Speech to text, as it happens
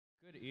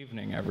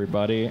Evening,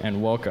 everybody,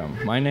 and welcome.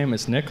 My name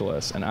is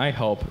Nicholas, and I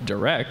help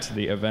direct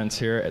the events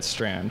here at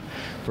Strand.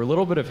 For a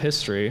little bit of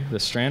history, the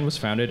Strand was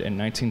founded in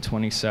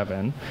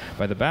 1927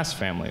 by the Bass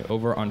family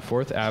over on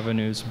 4th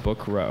Avenue's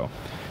Book Row.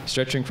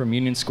 Stretching from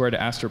Union Square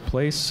to Astor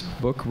Place,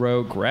 Book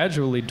Row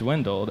gradually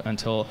dwindled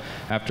until,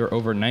 after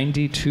over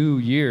 92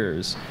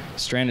 years,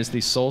 Strand is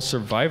the sole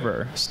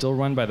survivor, still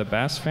run by the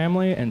Bass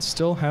family and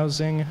still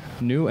housing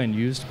new and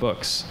used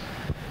books.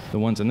 The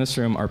ones in this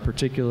room are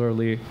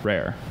particularly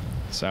rare.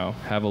 So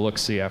have a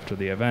look-see after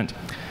the event.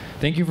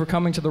 Thank you for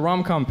coming to the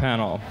Rom-Com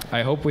Panel.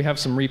 I hope we have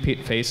some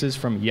repeat faces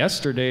from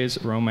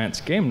yesterday's romance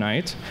game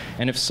night,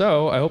 and if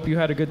so, I hope you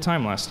had a good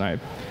time last night.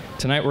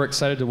 Tonight we're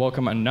excited to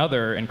welcome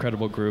another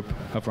incredible group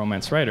of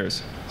romance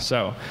writers.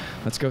 So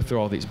let's go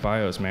through all these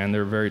bios, man.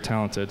 They're very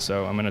talented,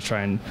 so I'm gonna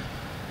try and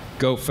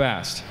go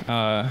fast.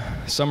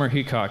 Summer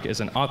Heacock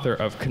is an author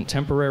of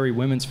contemporary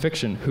women's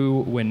fiction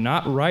who, when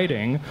not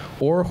writing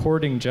or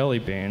hoarding jelly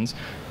beans,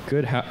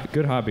 good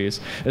hobbies,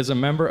 is a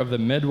member of the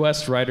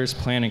Midwest Writers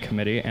Planning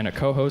Committee and a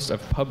co-host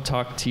of Pub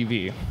Talk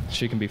TV.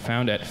 She can be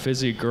found at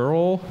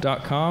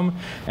fizzygirl.com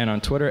and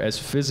on Twitter as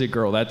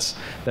fizzygirl.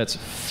 That's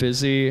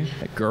fizzy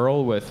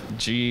girl with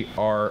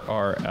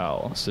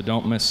G-R-R-L. So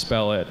don't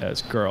misspell it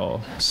as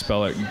girl.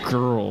 Spell it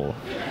girl.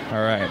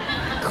 All right,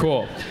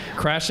 cool.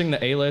 Crashing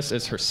the A-List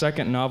is her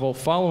second novel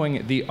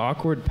following the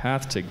awkward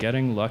path to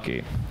getting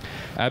lucky.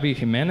 Abby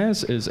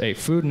Jimenez is a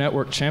Food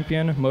Network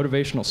champion,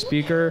 motivational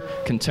speaker,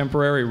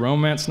 contemporary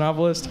romance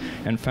novelist,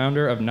 and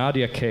founder of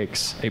Nadia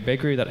Cakes, a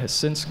bakery that has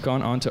since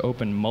gone on to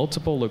open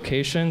multiple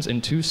locations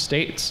in 2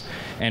 states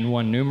and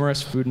won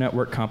numerous Food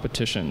Network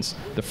competitions.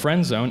 The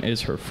Friend Zone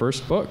is her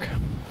first book.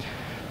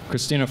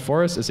 Kristina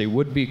Forest is a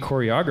would-be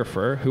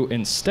choreographer who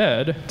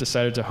instead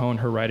decided to hone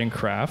her writing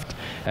craft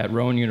at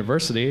Rowan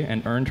University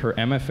and earned her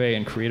MFA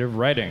in creative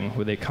writing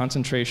with a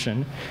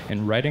concentration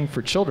in writing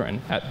for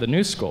children at the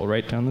New School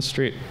right down the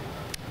street.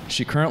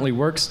 She currently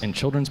works in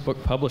children's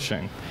book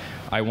publishing.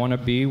 I Wanna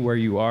Be Where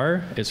You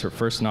Are is her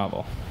first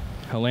novel.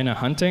 Helena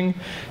Hunting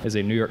is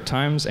a New York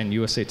Times and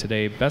USA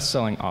Today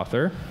best-selling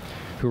author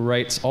who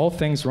writes all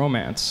things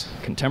romance,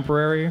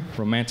 contemporary,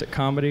 romantic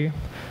comedy,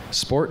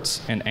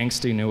 sports, and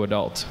angsty new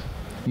adult.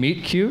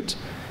 Meet Cute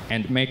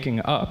and Making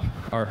Up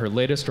are her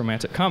latest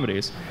romantic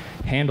comedies.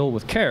 Handle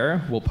with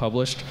Care will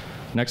publish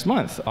next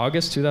month,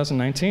 August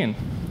 2019.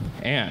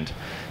 And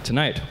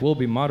tonight will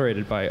be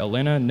moderated by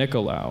Elena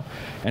Nicolaou,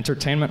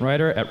 entertainment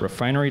writer at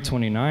Refinery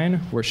 29,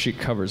 where she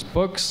covers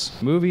books,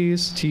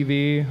 movies,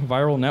 TV,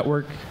 viral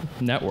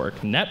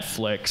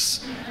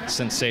Netflix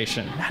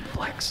sensation,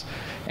 Netflix,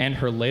 and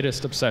her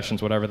latest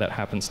obsessions, whatever that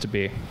happens to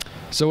be.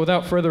 So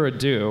without further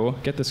ado,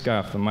 get this guy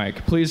off the mic.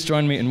 Please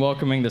join me in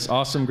welcoming this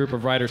awesome group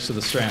of writers to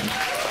the Strand.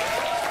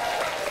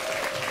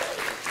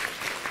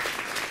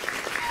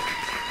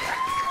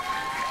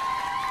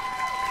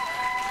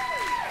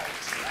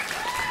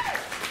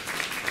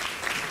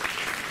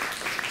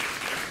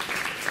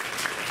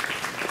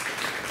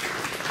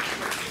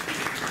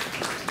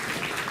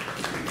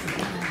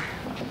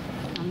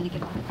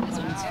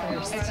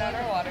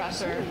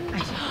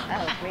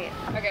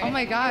 Oh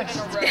my gosh.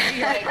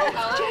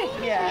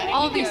 Yeah.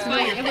 All these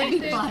It would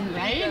be fun,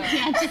 right?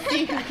 Yeah, to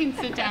see who can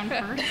sit down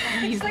first.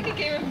 It's like a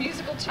game of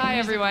musical chairs. Hi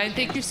everyone.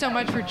 Thank you so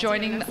much for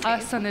joining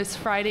us on this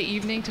Friday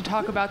evening to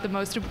talk about the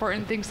most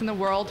important things in the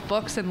world,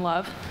 books and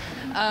love.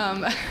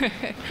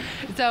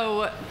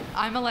 So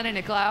I'm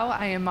Elena Nicolaou.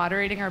 I am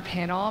moderating our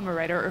panel. I'm a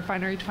writer at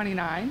Refinery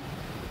 29.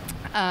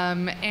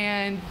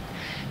 And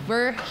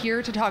we're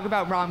here to talk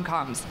about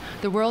rom-coms.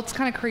 The world's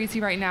kind of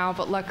crazy right now,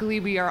 but luckily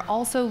we are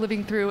also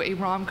living through a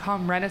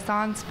rom-com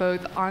renaissance,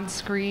 both on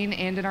screen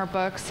and in our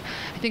books.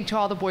 I think To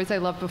All the Boys I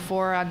Loved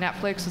Before on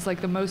Netflix was like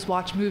the most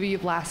watched movie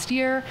of last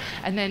year.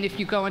 And then if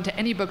you go into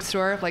any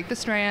bookstore, like the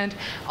Strand,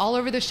 all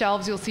over the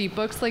shelves you'll see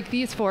books like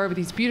these 4 with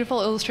these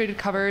beautiful illustrated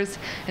covers,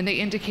 and they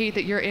indicate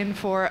that you're in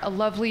for a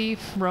lovely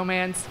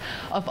romance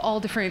of all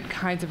different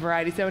kinds of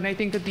varieties. So, and I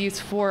think that these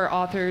 4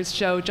 authors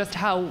show just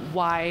how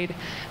wide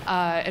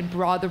and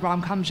broad the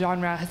rom-com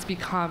genre has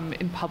become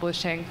in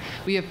publishing.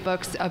 We have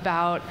books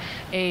about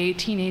a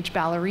teenage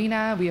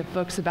ballerina, we have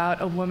books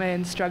about a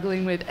woman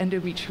struggling with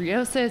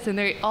endometriosis, and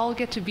they all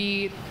get to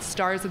be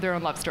stars of their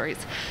own love stories.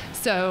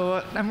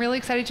 So I'm really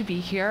excited to be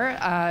here,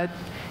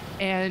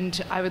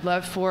 and I would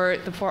love for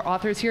the 4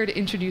 authors here to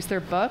introduce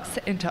their books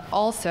and to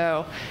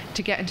also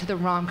to get into the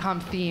rom-com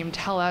theme,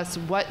 tell us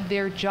what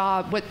their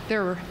job would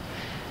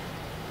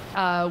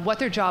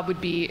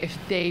be if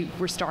they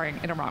were starring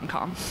in a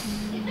rom-com.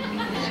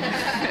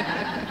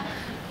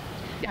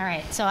 All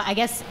right, so I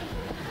guess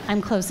I'm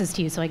closest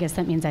to you, so I guess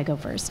that means I go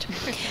first.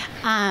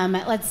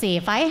 Let's see,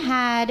 if I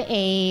had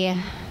a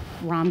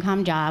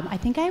rom-com job, I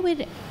think I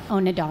would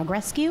own a dog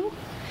rescue.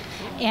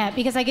 Yeah,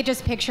 because I could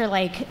just picture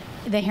like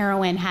the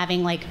heroine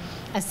having like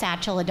a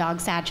dog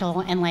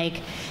satchel, and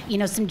like, you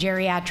know, some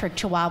geriatric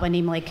chihuahua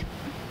named like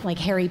like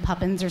Harry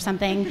Poppins or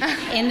something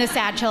in the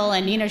satchel,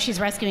 and she's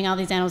rescuing all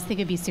these animals. I think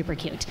it'd be super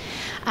cute.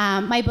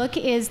 My book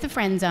is The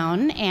Friend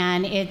Zone,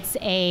 and it's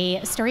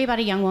a story about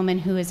a young woman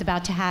who is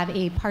about to have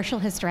a partial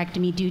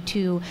hysterectomy due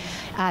to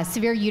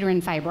severe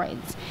uterine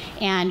fibroids.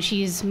 And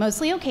she's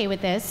mostly okay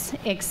with this,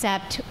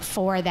 except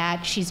for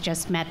that she's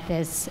just met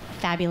this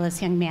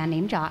fabulous young man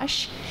named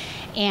Josh.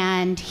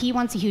 And he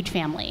wants a huge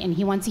family, and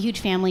he wants a huge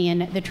family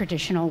in the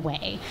traditional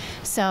way.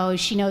 So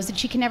she knows that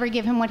she can never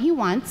give him what he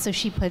wants, so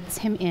she puts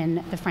him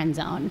in the friend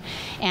zone.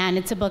 And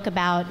it's a book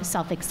about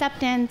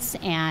self-acceptance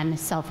and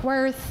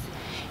self-worth,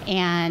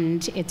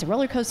 and it's a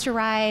roller coaster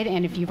ride,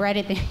 and if you've read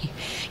it,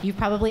 you've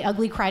probably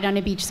ugly cried on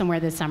a beach somewhere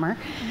this summer.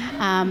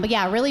 But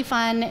yeah, really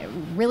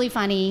fun, really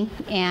funny,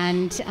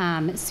 and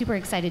super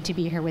excited to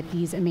be here with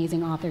these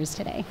amazing authors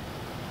today.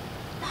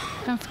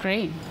 That's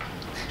great.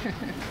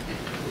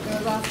 That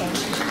was awesome.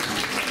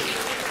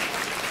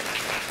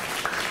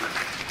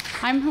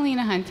 I'm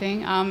Helena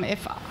Hunting.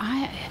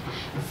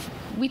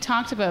 We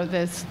talked about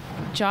this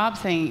job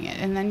thing,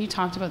 and then you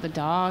talked about the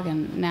dog,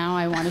 and now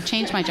I want to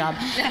change my job.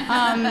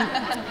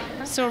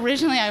 So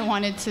originally I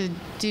wanted to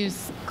do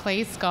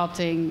clay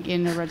sculpting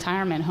in a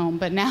retirement home,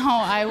 but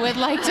now I would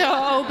like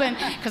to open,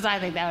 because I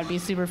think that would be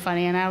super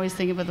funny, and I always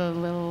think about the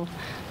little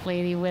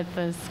lady with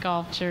the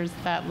sculptures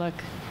that look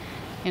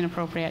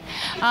inappropriate.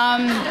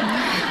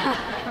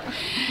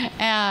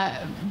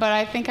 But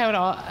I think I would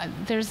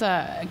there's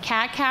a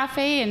cat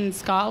cafe in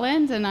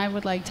Scotland, and I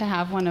would like to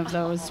have one of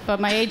those. But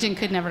my agent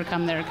could never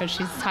come there because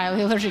she's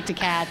highly allergic to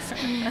cats.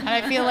 And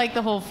I feel like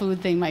the whole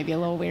food thing might be a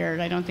little weird.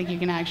 I don't think you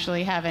can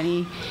actually have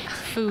any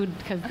food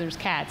because there's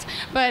cats.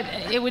 But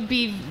it would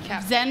be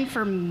zen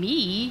for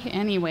me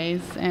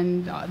anyways,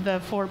 and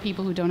the 4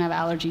 people who don't have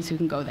allergies who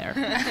can go there.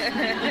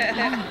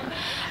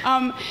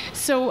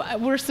 So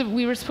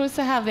we were supposed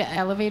to have the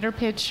elevator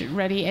pitch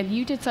ready, and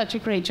you did such a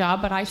great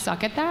job, but I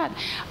suck at that.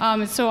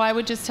 So I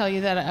would just tell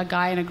you that a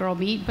guy and a girl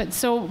meet, but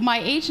so my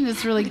agent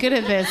is really good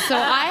at this, so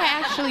I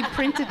actually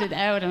printed it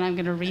out, and I'm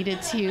going to read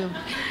it to you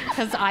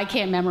because I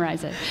can't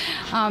memorize it.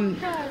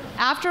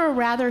 After a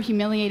rather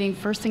humiliating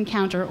first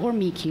encounter, or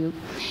meet cute,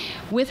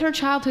 with her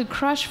childhood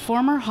crush,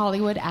 former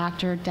Hollywood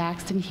actor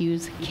Daxton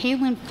Hughes,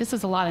 this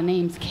is a lot of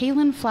names,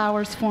 Kaylin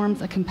Flowers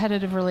forms a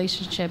competitive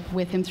relationship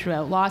with him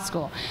throughout law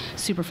school.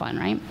 Super fun,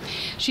 right?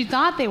 She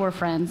thought they were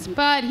friends,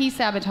 but he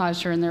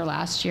sabotaged her in their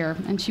last year,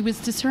 and she was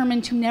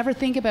determined to never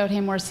think about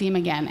him or see him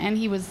again, and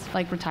he was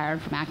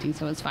retired from acting,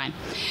 so it was fine.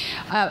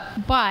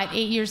 But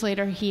 8 years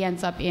later, he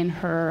ends up in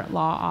her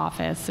law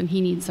office, and he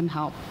needs some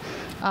help.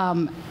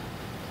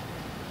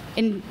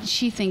 And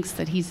she thinks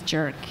that he's a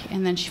jerk,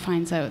 and then she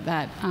finds out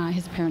that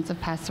his parents have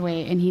passed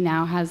away, and he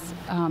now has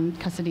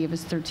custody of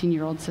his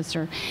 13-year-old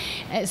sister.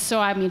 So,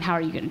 I mean, how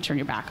are you going to turn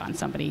your back on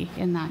somebody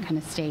in that kind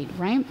of state,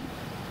 right?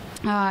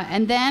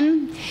 And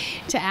then,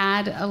 to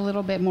add a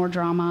little bit more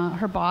drama,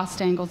 her boss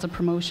dangles a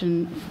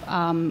promotion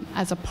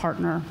as a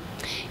partner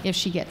if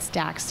she gets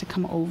Dax to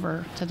come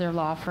over to their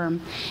law firm.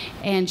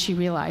 And she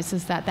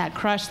realizes that that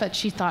crush that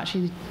she thought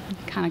she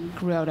kind of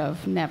grew out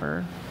of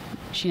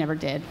she never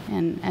did,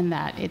 and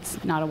that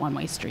it's not a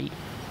one-way street.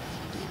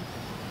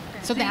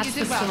 So that's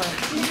the story.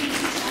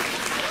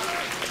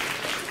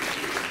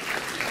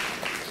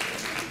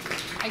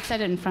 I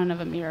said it in front of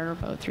a mirror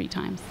about 3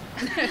 times.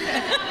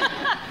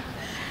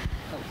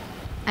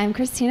 I'm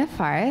Kristina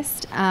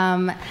Forest.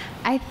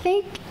 I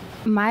think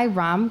my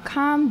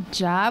rom-com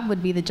job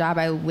would be the job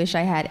I wish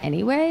I had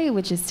anyway,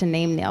 which is to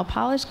name nail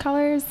polish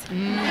colors.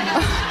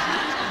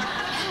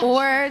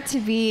 Or to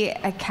be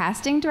a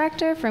casting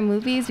director for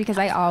movies, because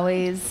I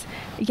always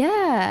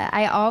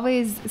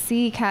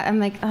see I'm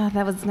like, oh,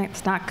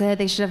 that's not good.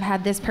 They should have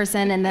had this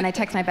person. And then I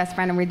text my best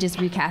friend and we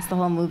just recast the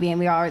whole movie, and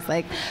we always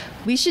like,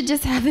 we should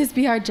just have this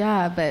be our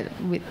job, but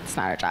it's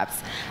not our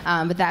jobs.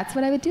 But that's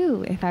what I would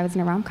do if I was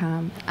in a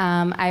rom-com.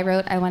 I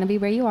wrote I Want to Be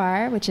Where You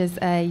Are, which is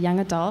a young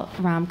adult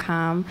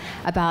rom-com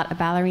about a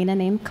ballerina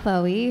named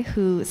Chloe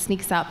who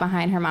sneaks out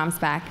behind her mom's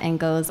back and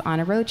goes on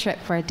a road trip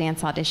for a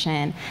dance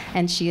audition.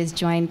 And she is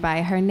joined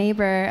by her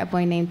neighbor, a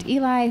boy named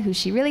Eli, who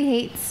she really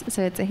hates.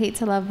 So it's a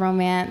hate-to-love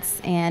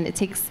romance, and it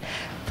takes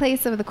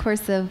place over the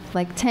course of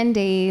 10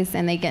 days,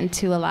 and they get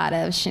into a lot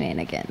of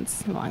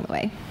shenanigans along the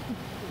way.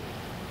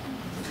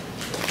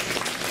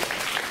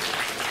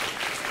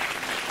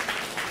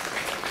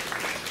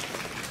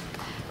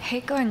 I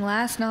hate going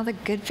last, and all the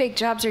good fake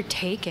jobs are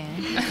taken.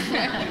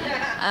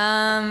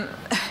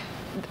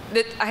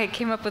 I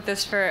came up with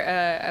this for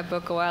a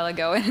book a while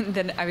ago, and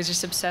then I was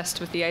just obsessed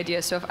with the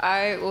idea. So if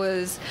I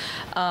was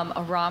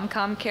a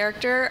rom-com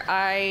character,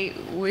 I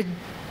would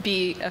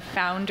be a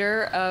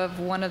founder of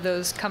one of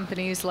those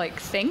companies like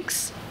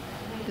Thinx.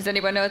 Does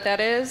anyone know what that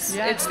is?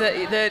 Yeah. It's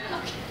the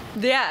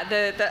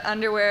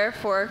underwear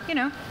for,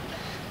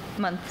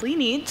 monthly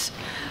needs.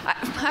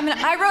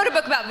 I wrote a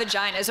book about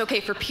vaginas,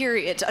 for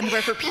periods,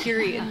 underwear for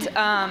periods.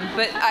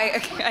 But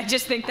I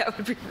just think that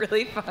would be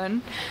really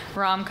fun.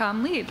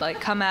 Rom-com lead,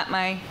 come at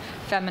my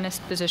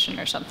feminist position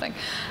or something.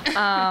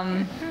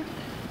 I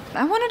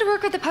wanted to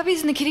work with the puppies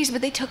and the kitties,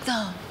 but they took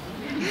them.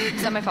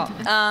 It's not my fault.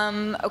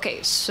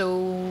 Okay,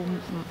 so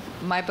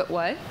my but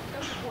what?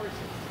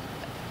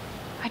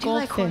 I do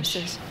like Goldfish.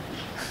 horses.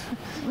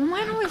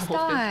 Mine always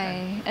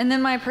die, and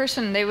then my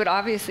person, they would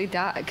obviously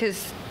die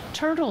because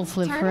Turtles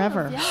live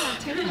forever. Yeah,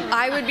 turtles.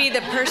 I would be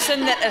the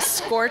person that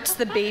escorts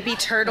the baby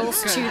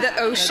turtles to the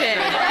ocean.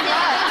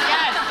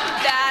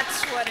 Yes.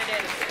 That's what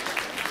it is.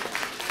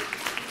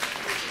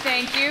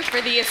 Thank you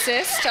for the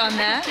assist on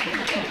that.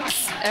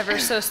 It's ever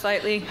so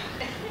slightly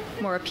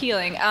more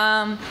appealing.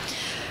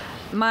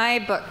 My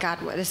book,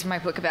 God, what is my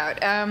book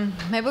about?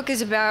 My book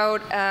is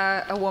about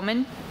a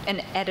woman,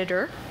 an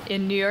editor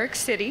in New York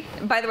City.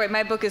 By the way,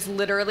 my book is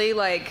literally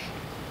like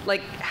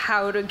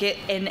how to get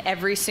in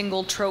every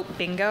single trope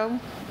bingo.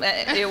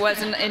 It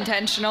wasn't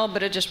intentional,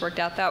 but it just worked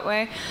out that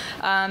way.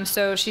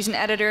 So she's an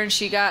editor, and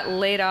she got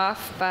laid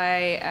off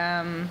by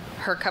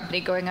her company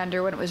going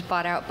under when it was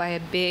bought out by a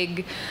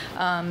big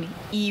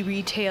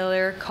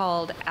e-retailer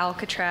called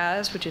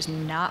Alcatraz, which is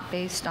not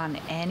based on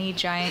any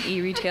giant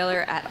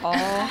e-retailer at all.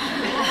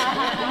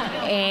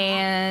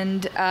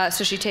 And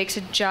so she takes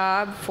a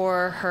job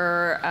for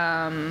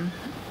her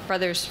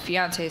brother's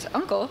fiance's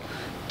uncle,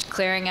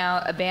 clearing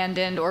out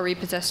abandoned or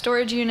repossessed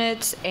storage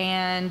units,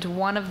 and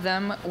one of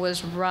them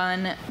was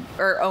run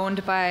or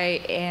owned by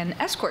an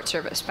escort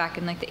service back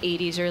in like the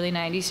 80s, early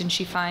 90s, and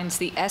she finds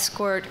the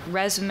escort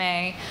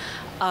resume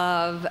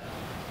of,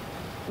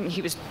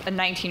 he was a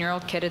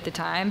 19-year-old kid at the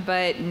time,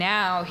 but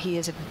now he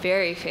is a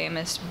very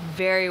famous,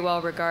 very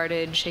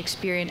well-regarded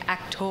Shakespearean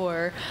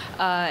actor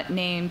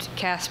named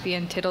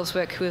Caspian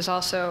Tittleswick, who is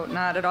also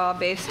not at all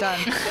based on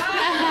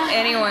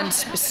anyone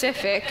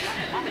specific.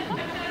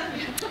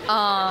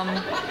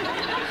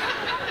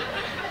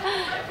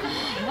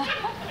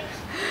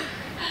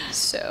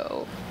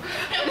 So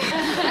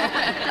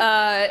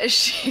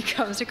she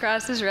comes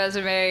across his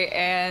resume,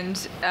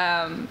 and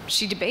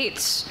she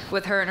debates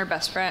with her and her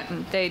best friend.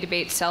 And they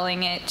debate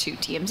selling it to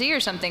TMZ or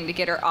something to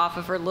get her off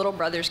of her little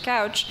brother's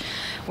couch,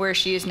 where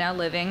she is now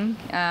living.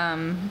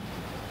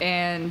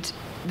 And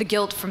the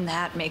guilt from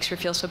that makes her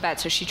feel so bad.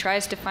 So she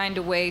tries to find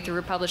a way through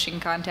her publishing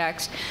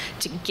contacts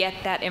to get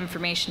that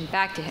information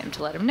back to him,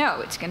 to let him know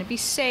it's going to be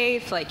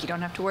safe, like you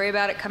don't have to worry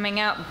about it coming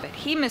out. But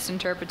he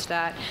misinterprets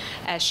that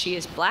as she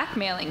is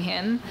blackmailing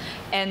him.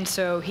 And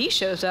so he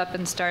shows up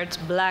and starts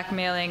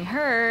blackmailing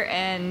her,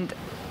 and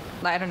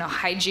I don't know,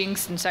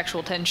 hijinks and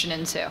sexual tension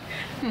ensue.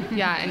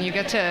 Yeah, and you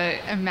get to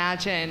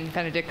imagine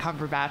Benedict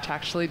Cumberbatch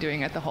actually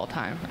doing it the whole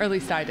time, or at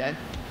least I did.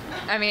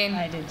 I mean,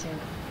 I did too.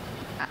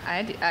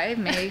 I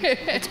may.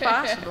 It's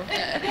possible.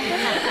 I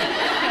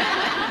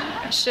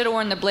should have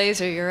worn the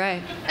blazer, you're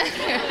right.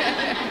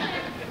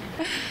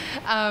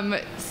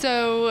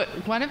 So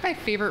one of my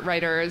favorite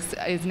writers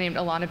is named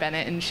Alana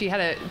Bennett, and she had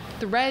a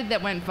thread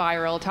that went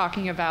viral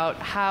talking about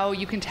how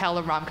you can tell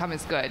a rom-com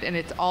is good, and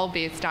it's all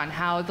based on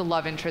how the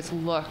love interest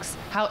looks,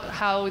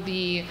 how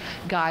the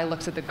guy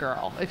looks at the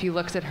girl. If he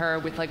looks at her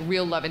with like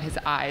real love in his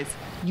eyes,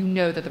 you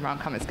know that the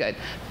rom-com is good.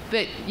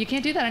 But you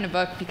can't do that in a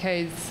book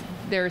because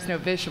there's no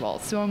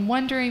visuals. So I'm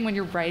wondering, when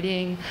you're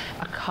writing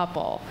a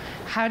couple,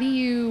 how do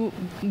you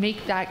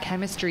make that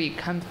chemistry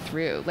come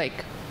through?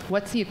 Like,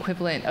 what's the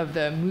equivalent of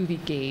the movie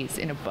gaze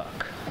in a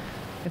book,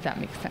 if that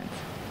makes sense?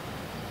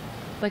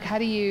 Like, how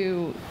do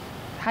you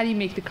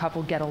make the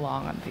couple get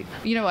along on the?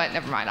 You know what?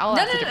 Never mind. I'll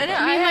ask a different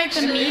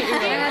question. I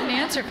had an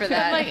answer for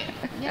that. Like,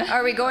 yeah.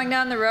 Are we going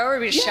down the row, or are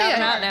we just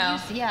shouting out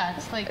now? Yeah,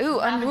 it's like Ooh,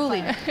 rapid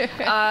unruly. fire.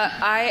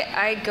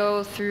 I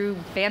go through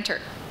banter.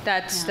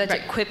 That's Right.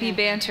 it, quippy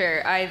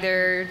banter.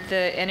 Either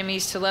the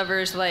enemies to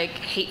lovers, like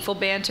hateful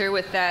banter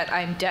with that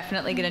I'm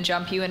definitely gonna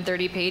jump you in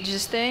 30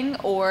 pages thing,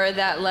 or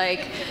that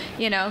like,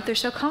 you know, they're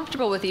so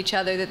comfortable with each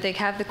other that they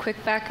have the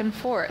quick back and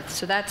forth.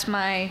 So that's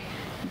my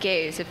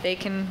gaze. If they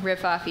can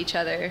riff off each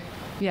other.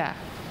 Yeah.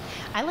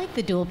 I like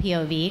the dual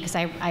POV because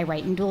I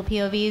write in dual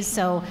POVs,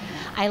 so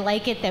I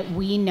like it that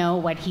we know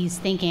what he's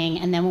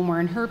thinking, and then when we're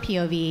in her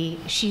POV,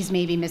 she's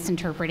maybe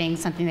misinterpreting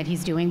something that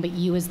he's doing, but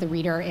you as the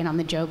reader in on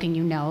the joke, and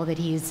you know that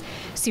he's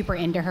super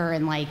into her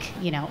and like,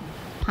 you know,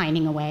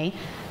 pining away.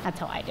 That's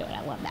how I do it.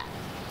 I love that.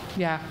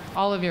 Yeah,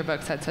 all of your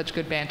books had such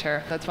good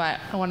banter. That's why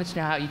I wanted to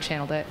know how you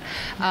channeled it.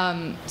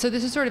 So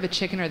this is sort of a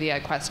chicken or the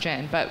egg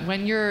question, but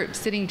when you're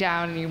sitting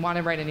down and you want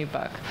to write a new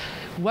book,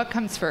 what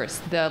comes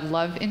first, the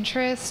love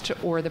interest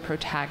or the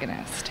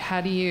protagonist?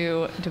 How do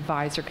you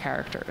devise your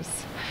characters?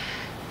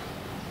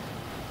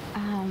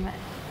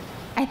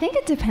 I think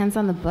it depends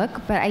on the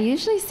book, but I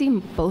usually see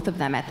both of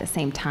them at the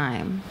same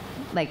time.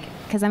 Like,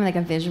 because I'm like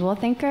a visual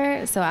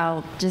thinker, so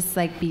I'll just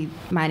like be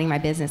minding my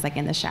business like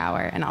in the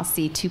shower, and I'll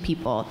see two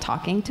people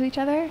talking to each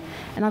other,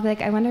 and I'll be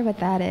like, I wonder what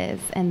that is.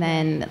 And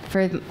then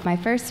for my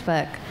first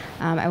book,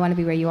 I Want to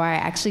Be Where You Are, I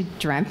actually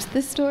dreamt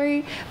this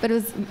story, but it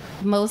was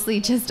mostly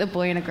just a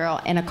boy and a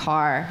girl in a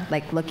car,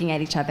 like looking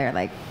at each other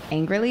like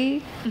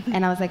angrily,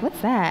 and I was like,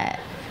 what's that?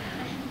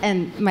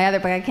 And my other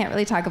book I can't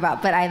really talk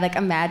about, but I like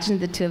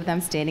imagined the two of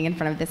them standing in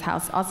front of this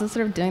house, also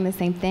sort of doing the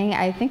same thing.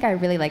 I think I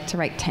really like to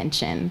write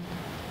tension,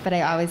 but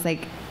I always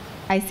like,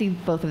 I see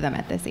both of them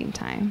at the same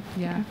time.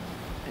 Yeah.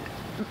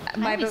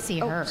 My always book.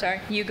 see oh, her.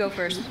 sorry. You go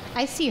first.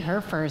 I see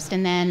her first,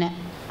 and then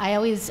I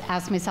always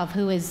ask myself,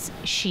 who is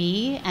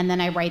she? And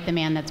then I write the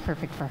man that's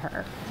perfect for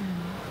her.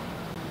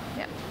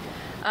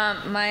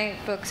 My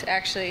books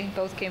actually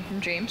both came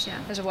from dreams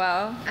as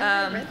well.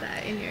 I read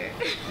that in your.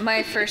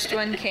 My first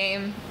one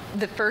came.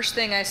 The first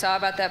thing I saw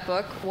about that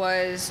book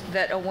was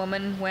that a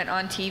woman went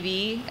on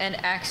TV and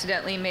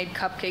accidentally made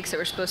cupcakes that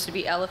were supposed to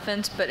be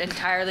elephants but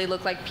entirely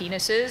looked like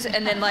penises,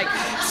 and then like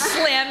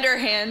slammed her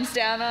hands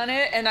down on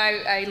it. And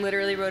I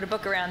literally wrote a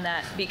book around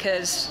that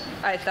because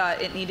I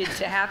thought it needed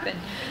to happen.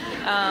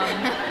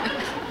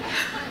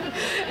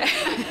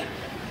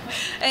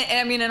 And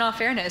I mean, in all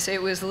fairness,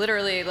 it was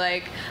literally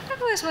like,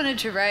 I've always wanted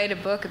to write a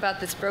book about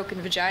this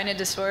broken vagina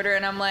disorder,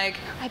 and I'm like,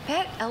 I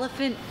bet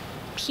elephant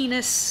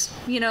penis,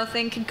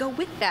 thing could go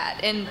with that.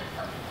 And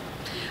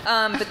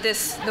but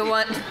the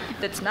one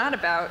that's not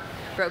about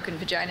broken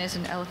vaginas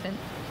and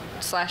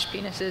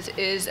elephant/penises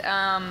is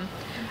I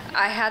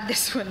had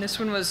this one. This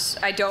one was,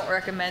 I don't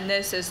recommend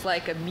this as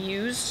like a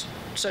muse.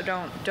 So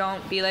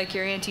don't be like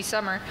your Auntie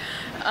Summer.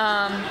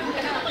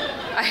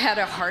 I had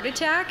a heart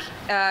attack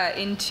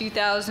in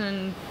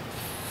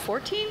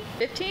 2014,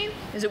 15.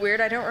 Is it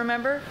weird? I don't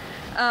remember.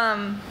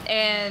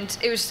 And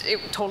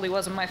it totally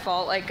wasn't my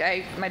fault. Like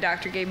my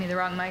doctor gave me the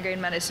wrong migraine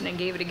medicine and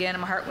gave it again,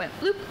 and my heart went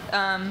bloop.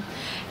 And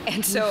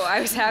so I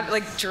was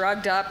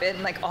drugged up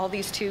and like all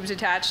these tubes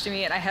attached to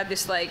me, and I had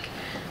this like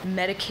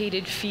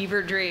medicated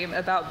fever dream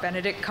about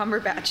Benedict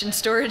Cumberbatch in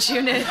storage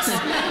units.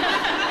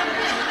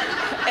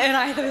 And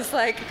I was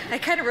like, I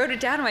kind of wrote it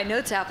down in my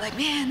notes app, like,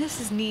 man,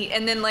 this is neat.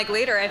 And then like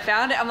later I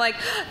found it, I'm like,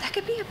 oh, that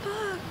could be a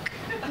book,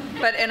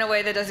 but in a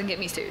way that doesn't get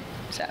me sued.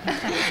 So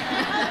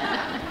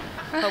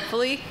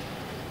hopefully.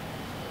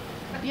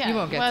 Yeah. You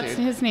won't get sued.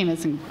 His name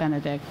isn't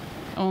Benedict,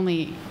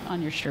 only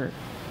on your shirt.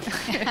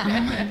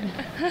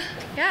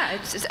 Yeah,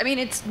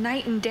 it's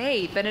night and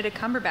day. Benedict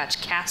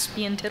Cumberbatch,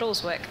 Caspian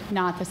Tittleswick.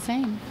 Not the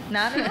same.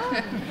 Not at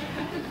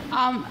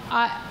all.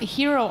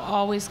 Hero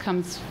always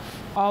comes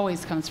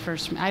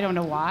first for me. I don't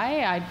know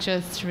why. I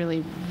just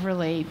really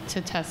relate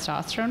to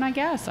testosterone, I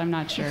guess. I'm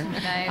not sure.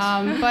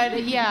 Nice.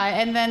 But yeah,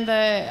 and then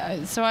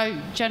so I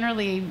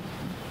generally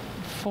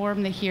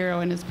form the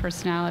hero and his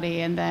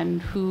personality, and then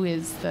who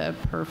is the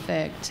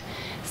perfect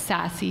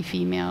sassy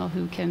female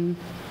who can,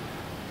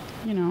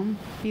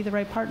 be the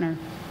right partner.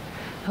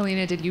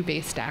 Helena, did you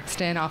base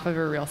Daxton off of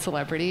a real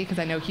celebrity? Because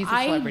I know he's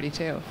a celebrity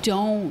too.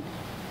 Don't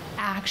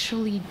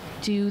actually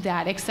do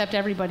that, except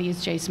everybody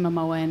is Jason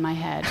Momoa in my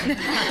head.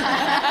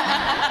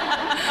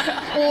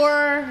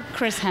 Or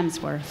Chris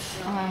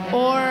Hemsworth.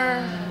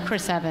 Or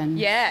Chris Evans.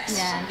 Yes.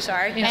 Yeah.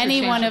 Sorry.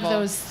 Any one of Interchangeable.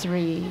 those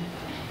three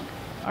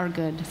are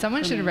good.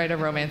 Someone should write a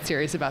romance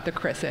series about the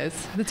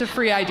Chris's. That's a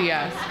free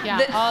idea.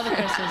 Yeah, all the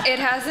Chris's. It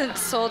hasn't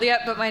sold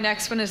yet, but my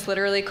next one is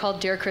literally called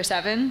Dear Chris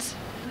Evans.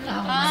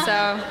 Oh.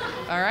 So,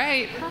 All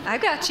right. I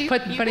got you.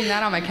 Putting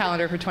that on my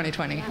calendar for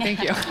 2020.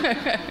 Thank you.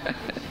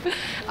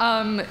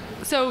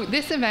 So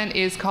this event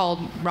is called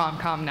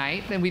Rom-Com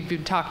Night, and we've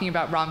been talking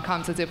about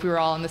rom-coms as if we were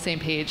all on the same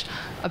page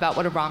about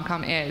what a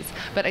rom-com is.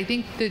 But I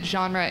think the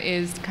genre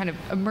is kind of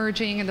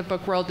emerging in the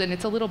book world, and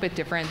it's a little bit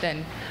different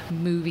than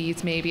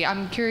movies, maybe.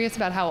 I'm curious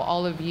about how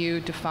all of you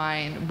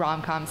define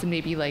rom-coms and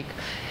maybe like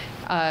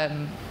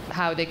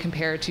how they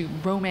compare to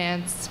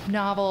romance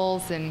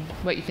novels and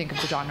what you think of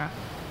the genre.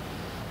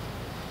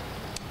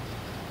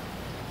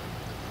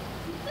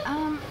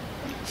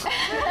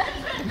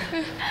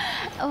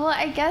 Well,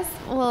 I guess,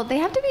 they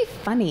have to be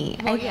funny.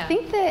 I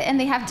think that, and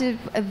they have to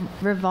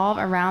revolve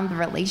around the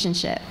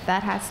relationship.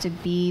 That has to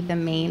be the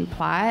main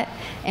plot,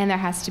 and there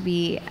has to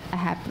be a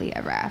happily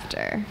ever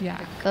after. Yeah.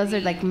 Those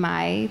are like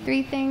my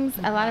three things.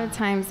 A lot of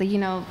times,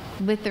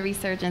 with the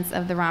resurgence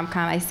of the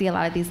rom-com, I see a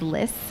lot of these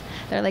lists.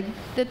 They're like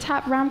the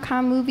top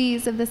rom-com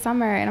movies of the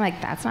summer, and I'm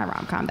like, that's not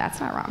rom-com, that's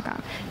not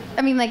rom-com.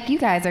 I mean, like, you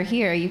guys are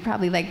here, you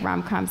probably like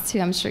rom-coms too.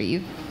 I'm sure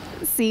you've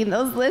seen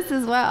those lists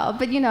as well.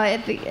 But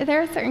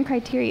there are certain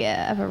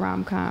criteria of a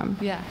rom-com.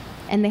 Yeah.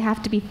 And they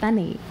have to be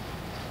funny.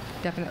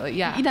 Definitely,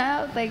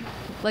 yeah.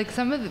 Like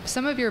some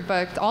of your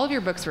books, all of your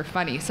books were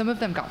funny. Some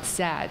of them got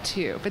sad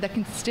too, but that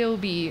can still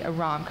be a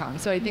rom-com.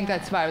 So I think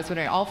that's why I was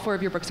wondering. All four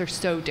of your books are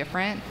so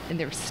different, and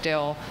they're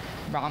still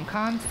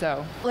rom-coms.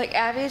 So Like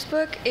Abby's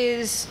book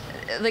is,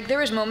 like, there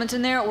was moments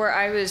in there where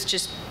I was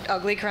just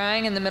ugly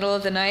crying in the middle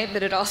of the night,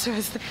 but it also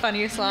is the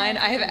funniest line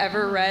I have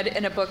ever read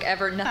in a book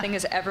ever. Nothing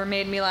has ever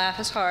made me laugh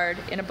as hard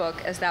in a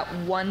book as that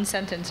one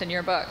sentence in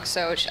your book.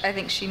 So I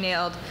think she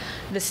nailed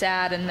the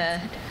sad and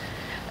the...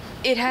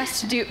 It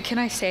has to do... Can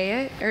I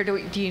say it? Or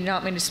do you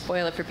not want me to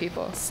spoil it for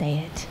people? Say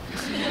it.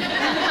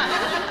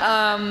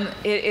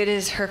 It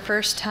is her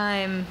first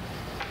time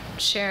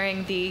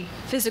sharing the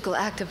physical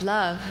act of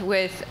love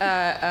with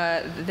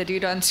the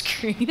dude on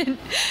screen. And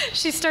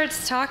she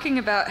starts talking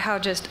about how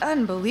just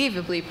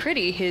unbelievably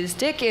pretty his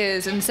dick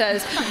is and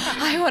says,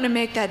 I want to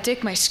make that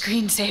dick my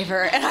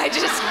screensaver. And I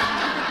just...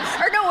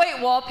 Or no,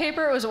 wait,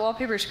 wallpaper? It was a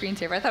wallpaper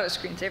screensaver. I thought it was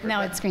screensaver. No,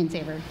 but it's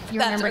screensaver. You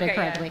that's remembered okay, it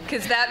correctly.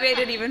 Because that made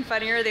it even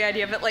funnier, the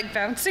idea of it like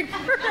bouncing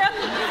around.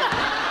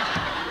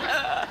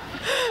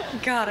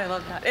 God, I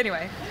love that.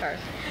 Anyway, sorry.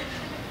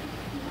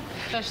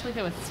 Especially if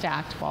it was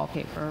stacked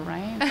wallpaper,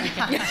 right?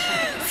 Like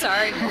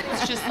Sorry.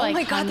 it's just like oh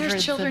my God, there's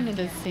hundreds children of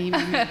in the same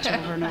image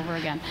over and over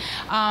again.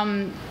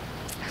 I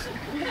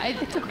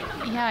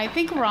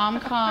think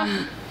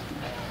rom-com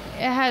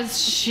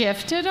has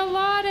shifted a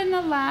lot in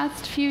the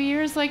last few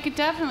years. Like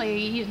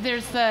definitely,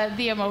 there's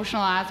the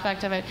emotional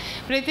aspect of it,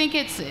 but I think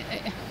it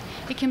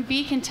can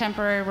be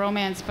contemporary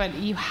romance, but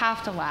you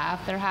have to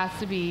laugh. There has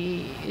to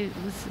be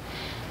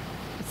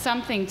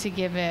something to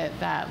give it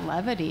that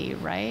levity,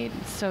 right?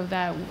 So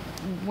that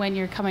when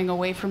you're coming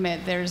away from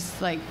it,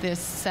 there's like this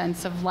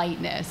sense of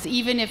lightness,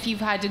 even if you've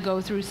had to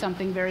go through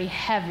something very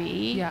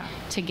heavy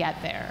to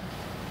get there.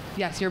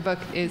 Yes, your book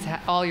is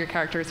all your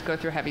characters go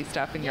through heavy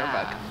stuff in your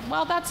book.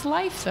 Well, that's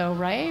life, though,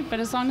 right? But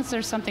as long as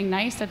there's something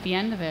nice at the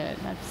end of it,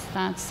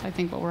 that's I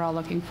think what we're all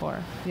looking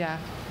for. Yeah,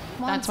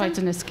 well, that's why it's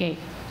an escape.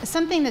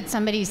 Something that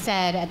somebody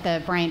said at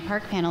the Bryant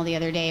Park panel the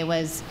other day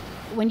was,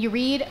 when you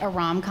read a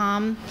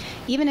rom-com,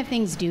 even if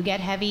things do get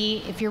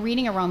heavy, if you're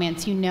reading a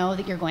romance, you know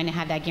that you're going to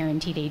have that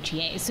guaranteed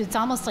HEA. So it's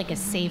almost like a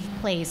safe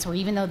place where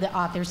even though the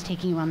author's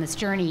taking you on this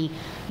journey,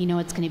 you know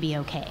it's going to be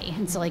okay.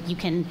 And so like you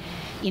can,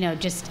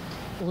 just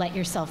let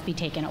yourself be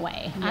taken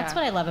away. That's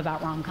what I love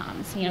about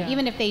rom-coms.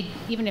 Even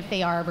if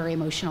they are very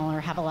emotional or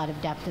have a lot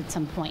of depth at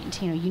some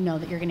point, you know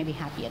that you're going to be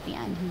happy at the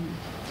end.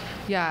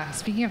 Yeah,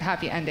 speaking of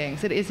happy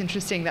endings, it is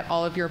interesting that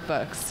all of your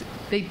books,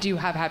 they do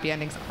have happy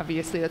endings.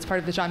 Obviously, that's part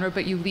of the genre,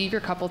 but you leave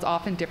your couples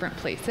off in different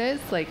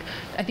places. Like,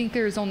 I think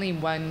there's only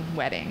one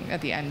wedding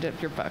at the end of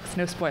your books.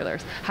 No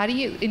spoilers. How do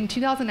you, in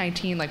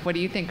 2019, like, what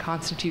do you think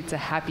constitutes a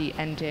happy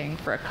ending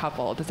for a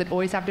couple? Does it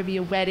always have to be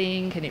a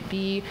wedding? Can it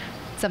be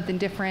something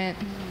different?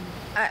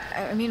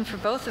 I mean, for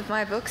both of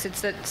my books,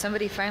 it's that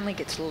somebody finally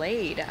gets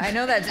laid. I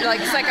know that's like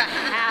it's like a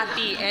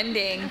happy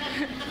ending.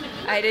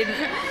 I didn't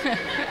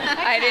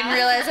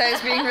realize I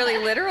was being really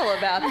literal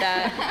about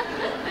that.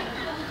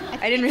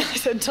 I didn't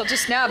realize it until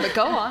just now, but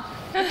go on.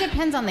 It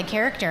depends on the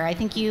character. I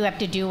think you have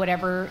to do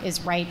whatever is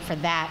right for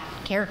that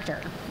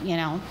character,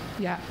 Yeah.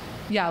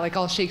 Yeah, like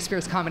all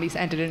Shakespeare's comedies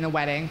ended in a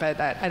wedding, but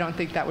I don't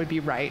think that would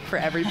be right for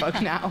every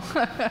book now.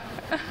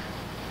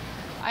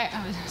 I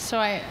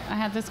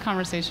had this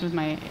conversation with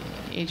my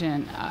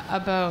agent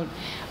about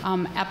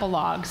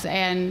epilogues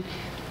and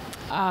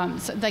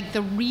so like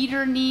the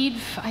reader need.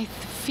 I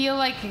feel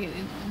like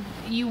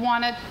you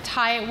want to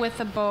tie it with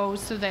a bow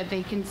so that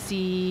they can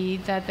see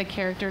that the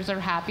characters are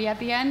happy at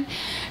the end.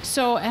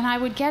 So, and I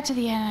would get to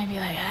the end and I'd be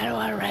like, I don't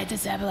want to write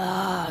this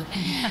epilogue.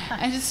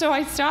 And so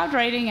I stopped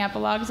writing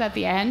epilogues at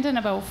the end, and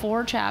about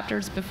 4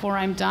 chapters before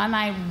I'm done,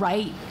 I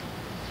write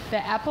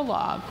the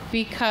epilogue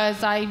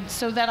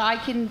so that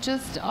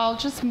I'll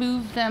just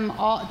move them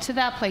all to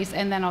that place,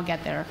 and then I'll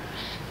get there,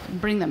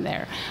 bring them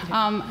there.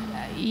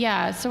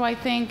 So I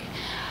think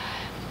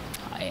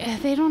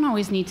they don't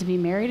always need to be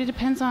married. It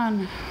depends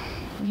on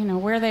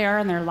where they are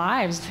in their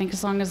lives. I think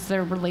as long as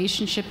their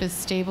relationship is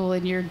stable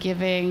and you're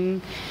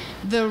giving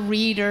the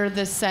reader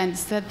the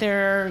sense that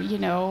they're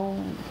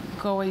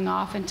going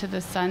off into the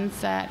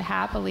sunset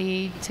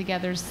happily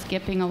together,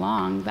 skipping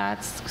along,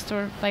 that's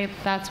sort of like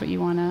that's what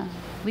you want to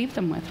leave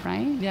them with,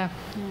 right? Yeah.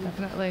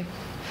 Definitely.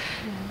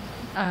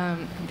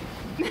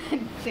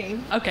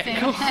 Same. Okay, Same.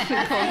 cool.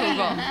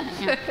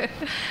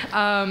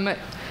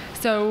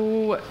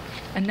 So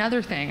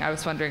another thing I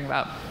was wondering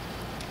about,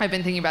 I've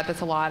been thinking about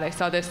this a lot. I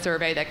saw this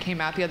survey that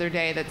came out the other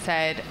day that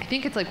said, I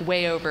think it's like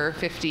way over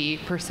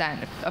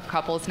 50% of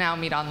couples now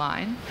meet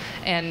online,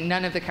 and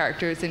none of the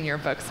characters in your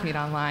books meet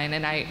online.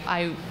 And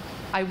I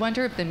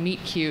wonder if the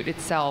meet cute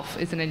itself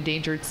is an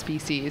endangered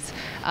species,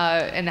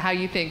 and how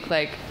you think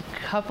like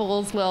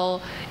couples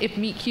will, if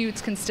meet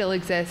cutes can still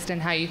exist,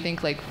 and how you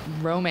think like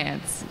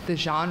romance, the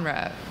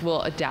genre,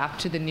 will adapt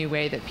to the new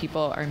way that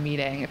people are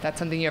meeting, if that's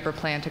something you ever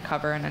plan to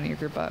cover in any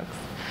of your books.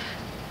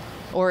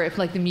 Or if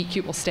like the meet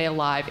cute will stay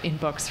alive in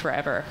books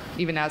forever,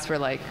 even as we're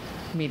like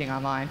meeting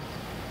online.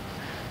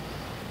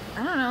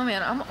 I don't know,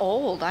 man. I'm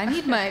old. I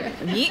need my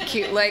meet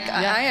cute. Like,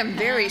 I am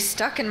very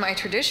stuck in my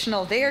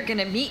traditional, they are going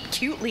to meet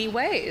cutely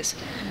ways.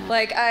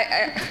 Like,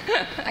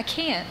 I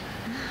can't.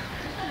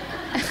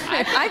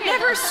 I've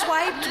never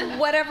swiped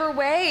whatever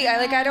way.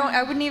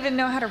 I wouldn't even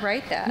know how to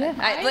write that. Yeah.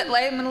 I'm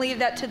going to leave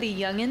that to the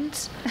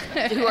youngins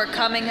who are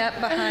coming up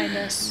behind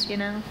us,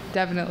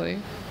 Definitely.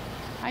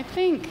 I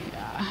think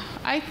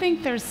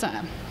there's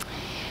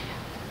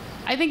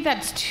I think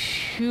that's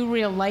too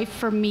real life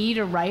for me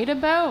to write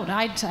about.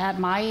 At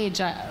my age,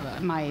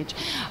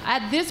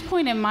 at this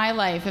point in my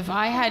life, if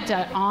I had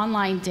to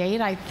online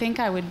date, I think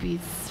I would be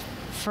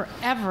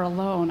forever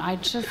alone. I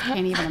just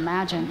can't even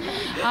imagine.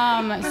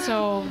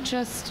 So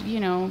just,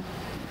 no.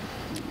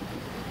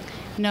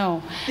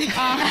 No,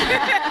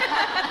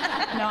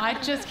 I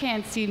just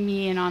can't see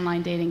me in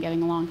online dating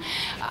getting along.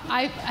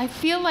 I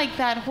feel like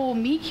that whole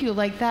meet cute,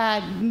 like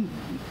that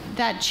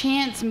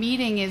chance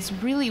meeting is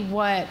really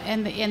what,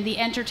 and the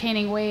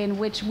entertaining way in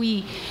which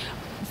we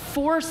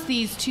force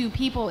these two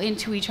people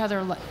into each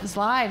other's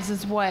lives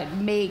is what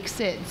makes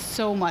it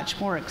so much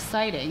more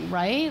exciting,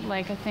 right?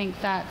 Like, I think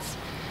that's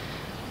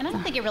And I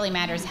don't think it really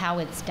matters how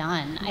it's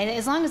done.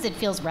 As long as it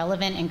feels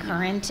relevant and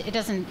current, it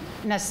doesn't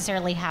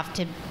necessarily have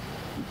to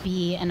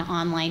be an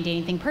online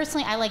dating thing.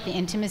 Personally, I like the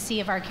intimacy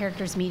of our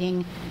characters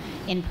meeting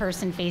in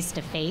person, face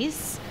to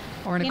face.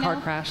 Or in a car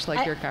crash,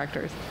 like your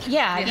characters.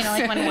 Yeah,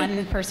 like when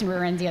one person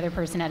rear-ends the other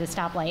person at a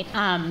stoplight.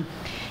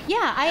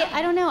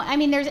 I don't know. I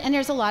mean,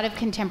 there's a lot of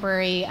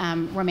contemporary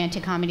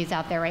romantic comedies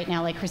out there right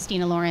now, like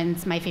Kristina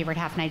Lauren's My Favorite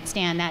Half Night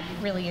Stand, that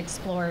really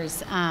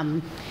explores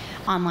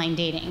online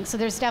dating. So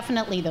there's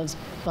definitely those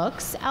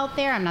books out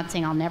there. I'm not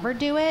saying I'll never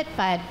do it,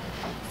 but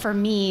for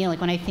me,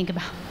 like when I think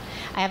about,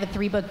 I have a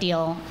 3-book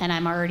deal, and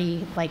I'm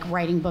already like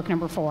writing book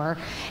number 4,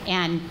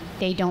 and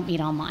they don't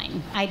meet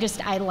online.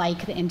 I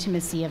like the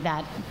intimacy of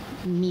that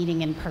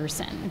meeting in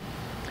person.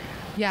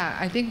 Yeah,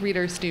 I think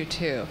readers do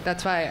too.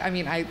 That's why,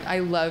 I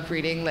love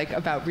reading like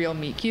about real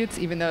meet cutes,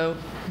 even though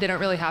they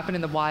don't really happen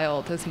in the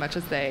wild as much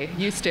as they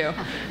used to.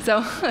 So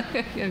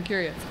I'm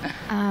curious.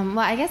 Well,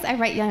 I guess I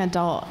write young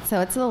adult, so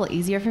it's a little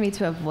easier for me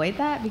to avoid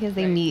that because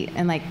they meet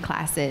in like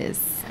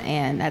classes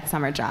and at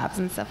summer jobs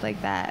and stuff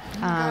like that.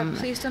 God,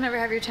 please don't ever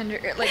have your Tinder,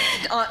 like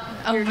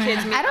your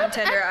kids meet on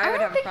Tinder. I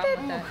would have a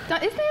problem with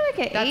that. Isn't there like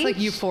an That's age like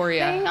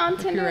Euphoria thing on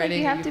Tinder? Like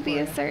you have to be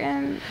Euphoria. a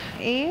certain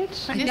age?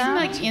 Isn't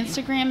like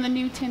Instagram the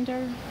new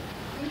Tinder?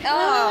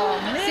 Oh,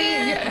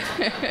 See,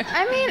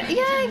 I mean,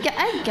 yeah,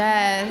 I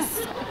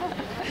guess.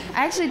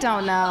 I actually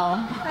don't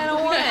know. I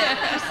don't want it.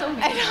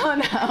 I don't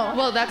know.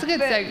 Well, that's a good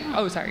segue.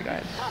 Oh, sorry, go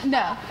ahead.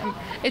 No.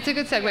 It's a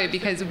good segue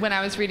because when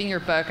I was reading your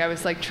book, I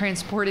was like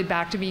transported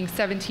back to being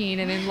 17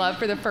 and in love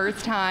for the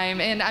first time.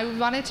 And I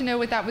wanted to know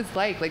what that was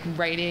like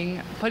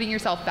writing, putting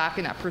yourself back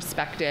in that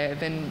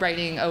perspective and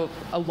writing a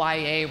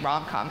YA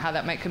rom-com, how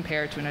that might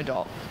compare to an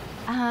adult.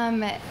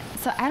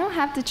 So I don't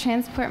have to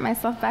transport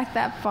myself back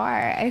that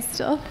far. I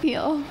still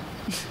feel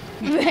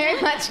very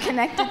much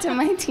connected to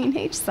my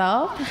teenage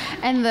self,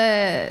 and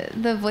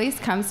the voice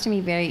comes to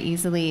me very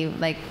easily.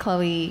 Like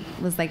Chloe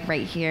was like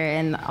right here,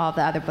 and all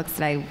the other books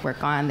that I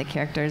work on, the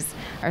characters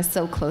are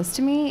so close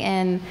to me,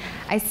 and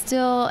I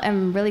still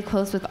am really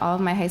close with all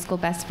of my high school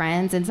best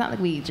friends. And it's not like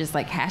we just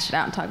like hash it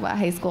out and talk about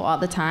high school all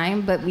the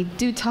time, but we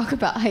do talk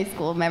about high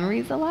school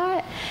memories a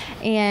lot.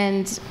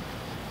 And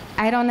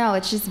I don't know,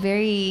 it's just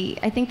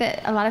I think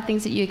that a lot of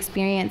things that you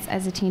experience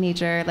as a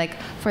teenager, like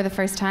for the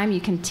first time,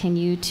 you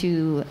continue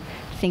to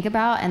think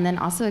about and then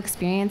also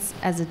experience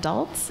as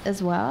adults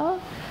as well.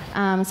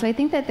 So I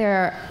think that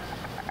there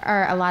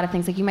are a lot of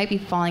things, like you might be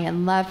falling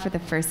in love for the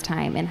first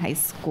time in high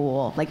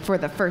school, like for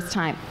the first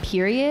time,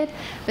 period.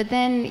 But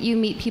then you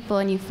meet people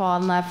and you fall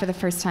in love for the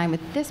first time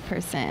with this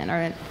person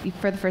or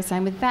for the first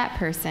time with that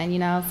person,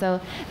 So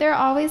there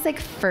are always like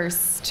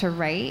firsts to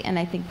write, and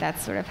I think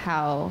that's sort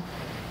of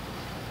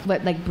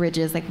what like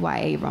bridges like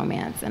YA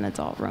romance and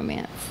adult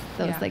romance,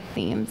 those like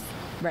themes.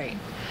 Right.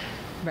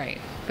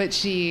 But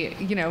she,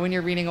 when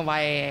you're reading a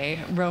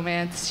YA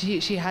romance,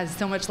 she has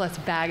so much less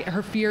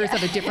her fear is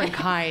of a different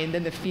kind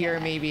than the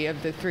fear maybe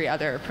of the 3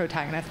 other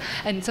protagonists.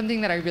 And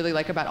something that I really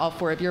like about all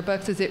 4 of your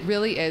books is it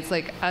really is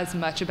like as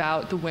much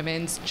about the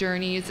women's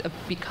journeys of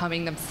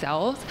becoming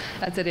themselves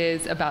as it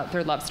is about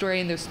their love story,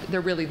 and they're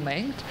really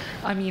linked.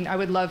 I mean, I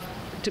would love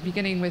to,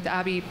 beginning with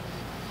Abby,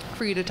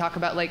 for you to talk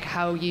about like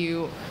how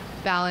you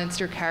balanced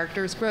your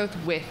character's growth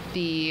with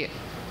the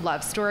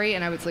love story.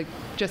 And I was like,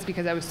 just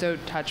because I was so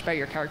touched by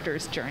your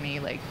character's journey,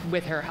 like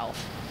with her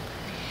health.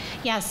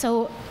 Yeah,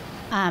 so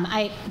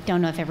I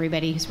don't know if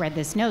everybody who's read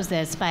this knows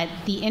this, but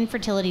the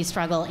infertility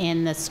struggle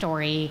in the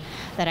story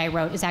that I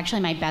wrote is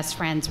actually my best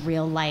friend's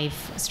real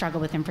life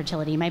struggle with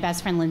infertility. My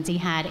best friend Lindsay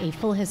had a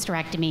full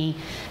hysterectomy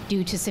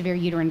due to severe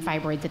uterine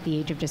fibroids at the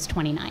age of just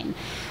 29.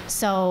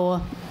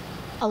 So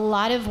a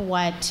lot of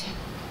what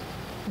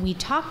we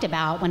talked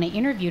about when I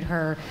interviewed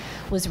her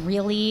was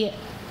really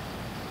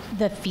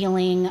the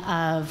feeling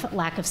of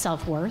lack of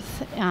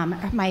self-worth.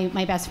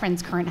 My best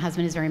friend's current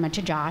husband is very much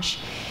a Josh,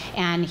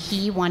 and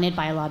he wanted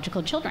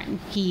biological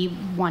children. He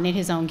wanted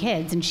his own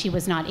kids, and she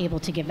was not able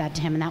to give that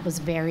to him, and that was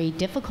very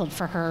difficult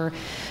for her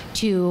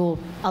to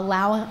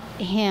allow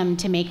him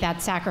to make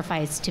that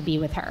sacrifice to be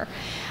with her.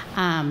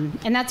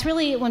 And that's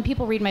really, when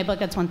people read my book,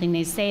 that's one thing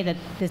they say,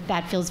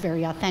 that feels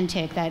very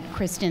authentic, that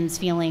Kristen's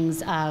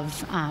feelings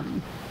of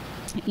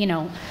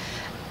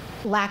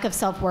lack of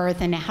self-worth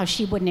and how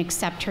she wouldn't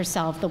accept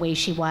herself the way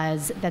she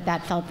was,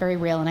 that felt very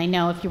real. And I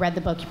know if you read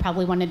the book, you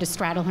probably wanted to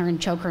straddle her and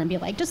choke her and be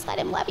like, just let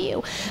him love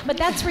you. But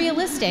that's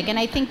realistic. And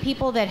I think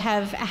people that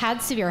have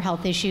had severe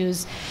health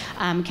issues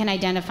can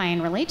identify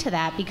and relate to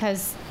that,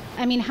 because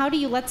I mean, how do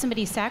you let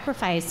somebody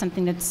sacrifice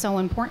something that's so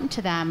important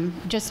to them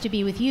just to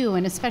be with you,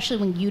 and especially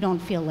when you don't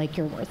feel like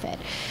you're worth it?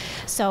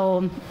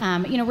 So,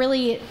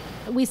 really,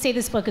 we say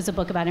this book is a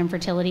book about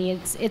infertility.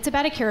 It's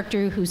about a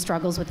character who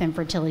struggles with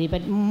infertility,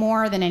 but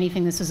more than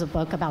anything, this is a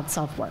book about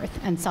self-worth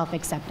and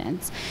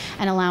self-acceptance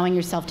and allowing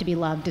yourself to be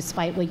loved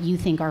despite what you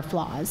think are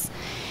flaws.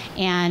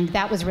 And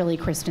that was really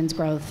Kristen's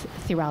growth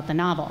throughout the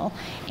novel.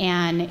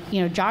 And,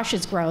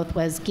 Josh's growth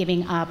was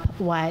giving up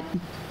what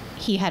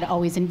he had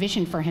always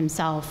envisioned for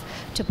himself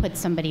to put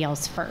somebody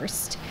else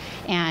first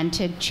and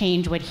to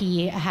change what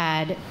he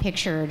had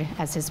pictured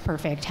as his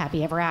perfect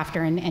happy ever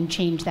after and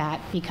change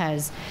that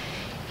because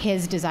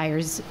his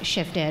desires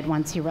shifted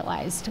once he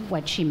realized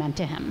what she meant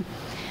to him.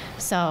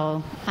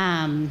 So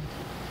I'm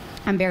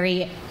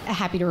very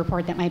happy to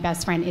report that my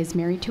best friend is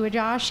married to a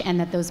Josh and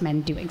that those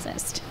men do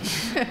exist.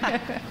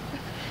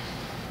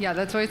 Yeah,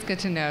 that's always good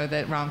to know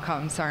that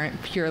rom-coms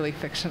aren't purely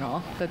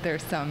fictional, that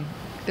there's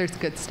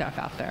good stuff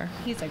out there.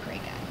 He's a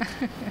great guy.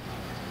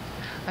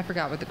 I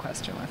forgot what the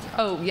question was.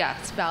 Oh,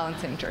 yes,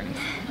 balancing journeys.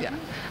 Yeah.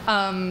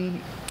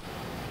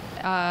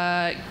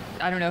 I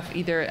don't know if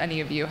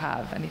any of you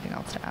have anything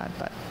else to add,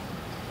 but.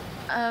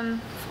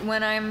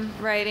 When I'm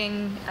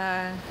writing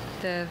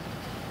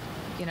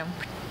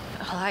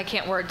I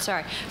can't word,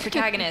 sorry,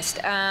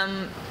 protagonist,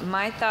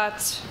 my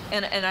thoughts,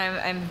 and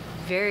I'm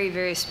very,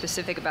 very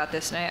specific about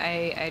this, and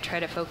I try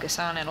to focus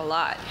on it a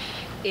lot,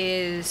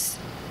 is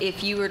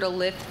if you were to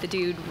lift the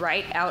dude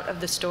right out of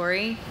the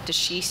story, does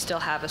she still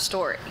have a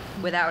story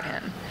without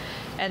him?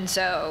 And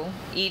so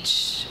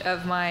each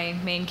of my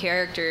main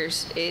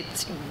characters,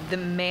 the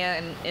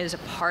man is a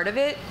part of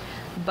it,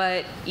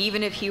 but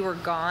even if he were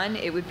gone,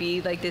 it would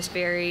be like this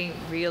very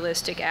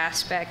realistic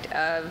aspect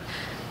of,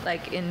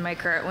 like in my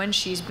current one,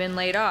 she's been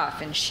laid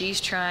off and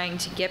she's trying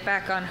to get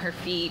back on her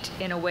feet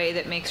in a way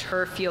that makes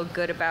her feel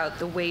good about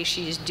the way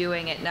she's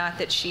doing it, not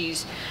that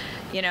she's,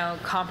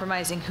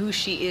 compromising who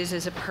she is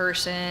as a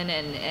person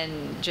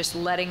and just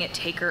letting it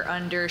take her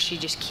under. She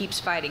just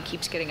keeps fighting,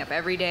 keeps getting up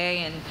every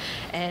day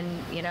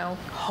and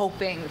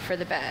hoping for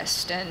the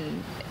best.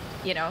 And,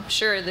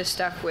 sure, the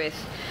stuff with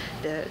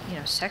the,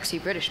 sexy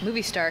British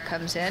movie star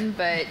comes in,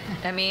 but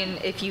I mean,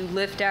 if you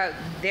lift out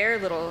their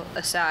little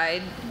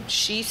aside,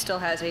 she still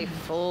has a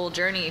full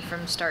journey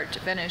from start to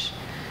finish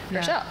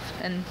herself.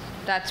 And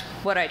that's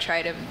what I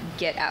try to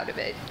get out of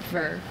it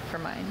for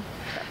mine.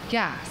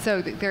 Yeah,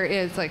 so there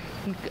is like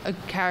a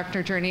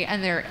character journey,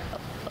 and there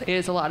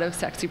is a lot of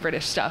sexy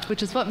British stuff,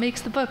 which is what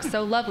makes the book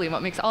so lovely, and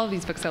what makes all of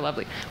these books so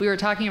lovely. We were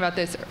talking about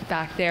this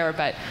back there,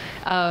 but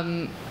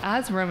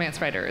as romance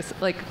writers,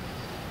 like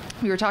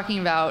we were talking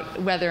about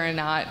whether or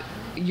not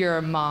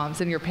your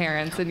moms and your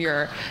parents and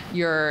your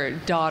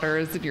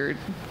daughters and your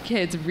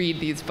kids read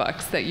these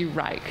books that you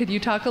write. Could you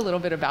talk a little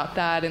bit about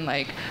that and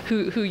like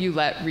who you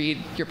let read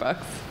your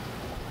books?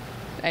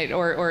 Right?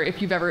 Or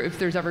if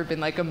there's ever been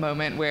like a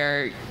moment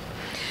where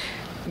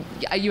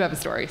you have a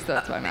story, so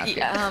that's why I'm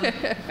asking.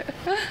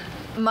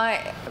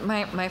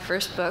 My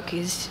first book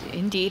is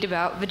indeed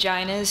about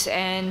vaginas,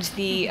 and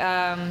the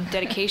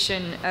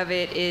dedication of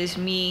it is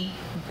me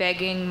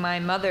begging my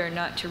mother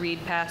not to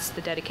read past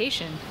the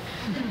dedication.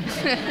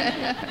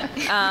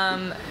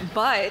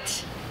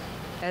 But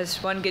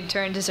as one good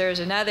turn deserves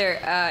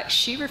another,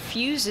 she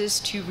refuses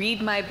to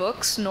read my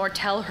books nor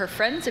tell her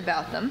friends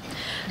about them,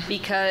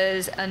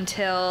 because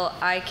until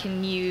I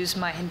can use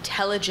my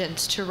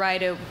intelligence to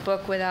write a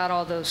book without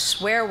all those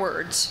swear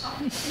words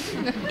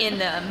in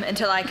them,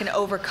 until I can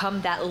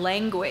overcome that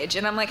language.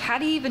 And I'm like, how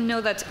do you even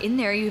know that's in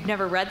there? You've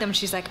never read them.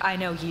 She's like, I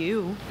know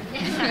you.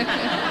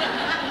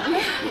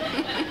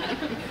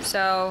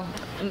 So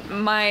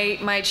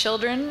my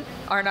children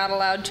are not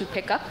allowed to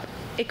pick up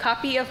a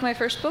copy of my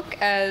first book,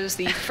 as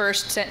the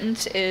first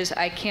sentence is,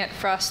 I can't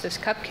frost this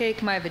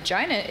cupcake, my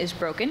vagina is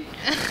broken.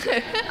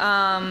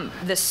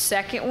 The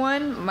second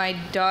one, my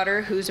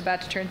daughter, who's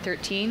about to turn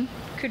 13,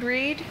 could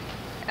read.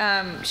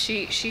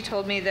 She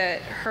told me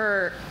that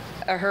her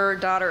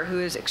daughter, who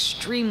is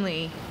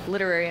extremely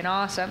literary and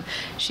awesome,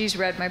 she's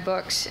read my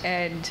books,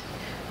 and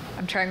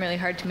I'm trying really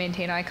hard to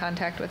maintain eye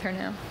contact with her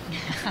now.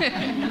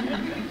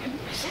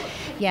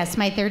 Yes,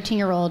 my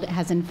 13-year-old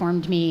has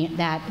informed me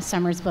that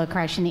Summer's book,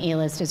 Crashing the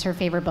A-List, is her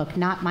favorite book,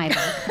 not my book.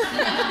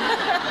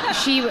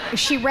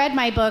 She read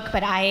my book,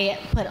 but I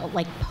put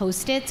like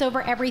Post-its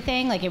over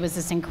everything. Like it was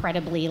this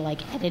incredibly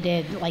like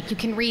edited, like you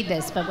can read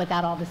this, but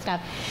without all the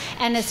stuff.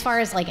 And as far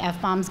as like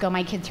F-bombs go,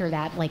 my kids hear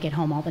that like at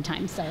home all the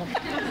time. So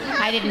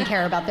I didn't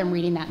care about them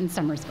reading that in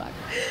Summer's book.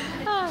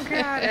 Oh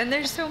God, and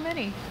there's so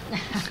many.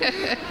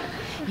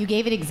 You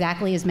gave it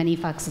exactly as many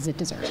fucks as it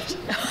deserved.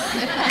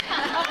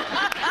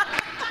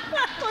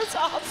 That's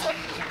awesome.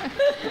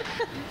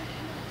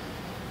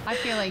 I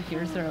feel like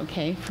yours are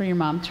okay for your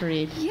mom to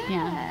read.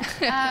 Yeah.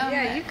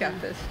 Yeah, you got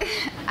this.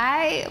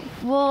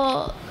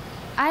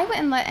 I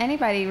wouldn't let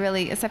anybody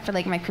really, except for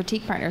like my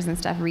critique partners and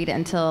stuff, read it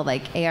until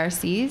like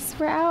ARCs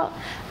were out.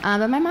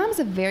 But my mom's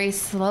a very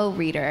slow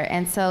reader,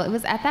 and so it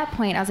was at that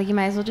point I was like, you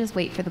might as well just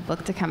wait for the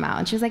book to come out.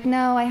 And she was like,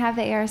 no, I have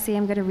the ARC,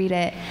 I'm gonna read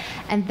it.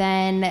 And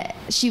then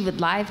she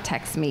would live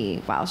text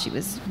me while she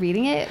was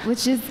reading it,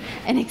 which is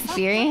an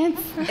experience,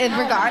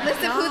 regardless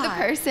of who the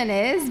person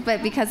is.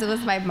 But because it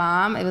was my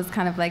mom, it was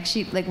kind of like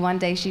one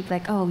day she'd be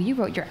like, oh, you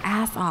wrote your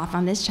ass off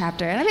on this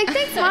chapter, and I'm like,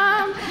 thanks,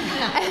 Mom.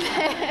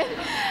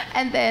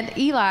 And then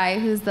Eli,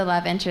 who's the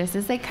love interest,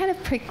 is like kind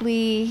of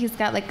prickly. He's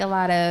got like a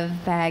lot of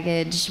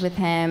baggage with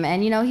him,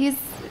 and he's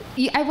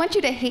I want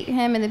you to hate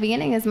him in the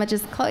beginning as much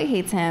as Chloe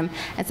hates him.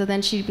 And so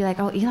then she'd be like,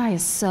 oh, Eli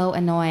is so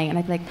annoying. And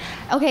I'd be like,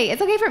 okay,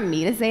 it's okay for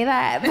me to say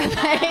that, but like,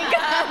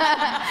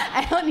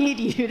 I don't need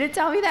you to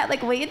tell me that.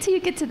 Like, wait until you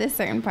get to this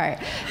certain part.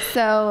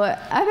 So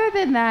other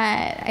than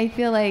that, I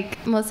feel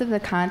like most of the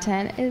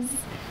content is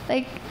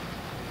like,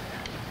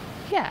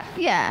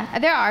 yeah,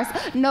 there are.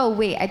 No,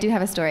 wait, I do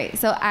have a story.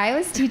 So I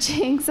was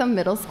teaching some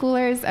middle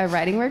schoolers a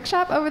writing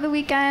workshop over the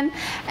weekend,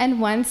 and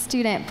one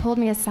student pulled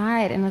me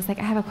aside and was like,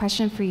 I have a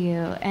question for you.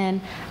 And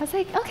I was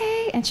like,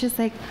 okay. And she was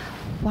like,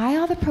 why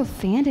all the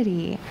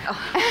profanity?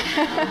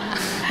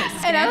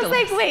 Oh. And I was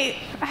like, wait,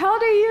 how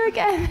old are you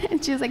again?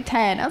 And she was like,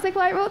 10. I was like,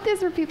 well, I wrote this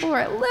for people who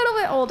are a little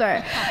bit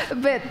older.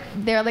 But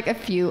there are like a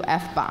few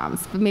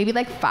F-bombs, but maybe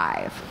like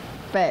 5.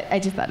 But I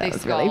just thought that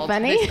was really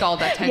funny. They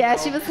scald that 10-year-old.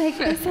 Yeah, she was like,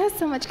 this has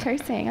so much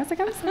cursing. I was like,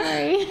 I'm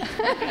sorry.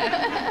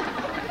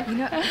 You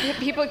know,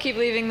 people keep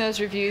leaving those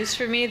reviews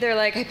for me. They're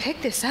like, I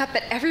picked this up,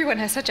 but everyone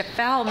has such a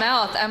foul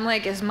mouth. I'm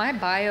like, is my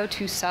bio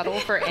too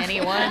subtle for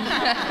anyone?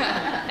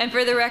 And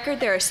for the record,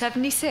 there are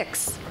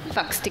 76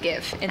 fucks to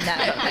give in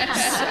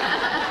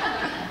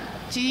that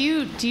book. Do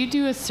you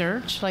do a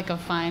search, like a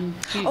find?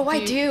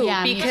 I do.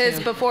 Yeah, because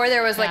before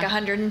there was like Yeah.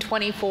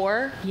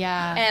 124.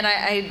 Yeah. And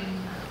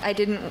I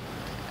didn't.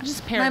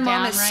 Just pare My it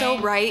mom down, is right? so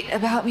right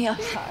about me. I'm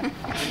sorry.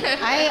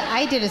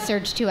 I did a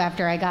search too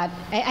after I got.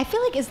 I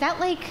feel like, is that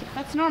like?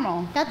 That's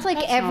normal. That's like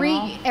That's every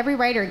normal.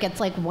 writer gets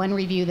like one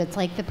review that's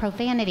like the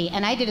profanity.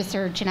 And I did a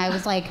search and I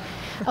was like,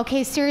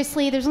 okay,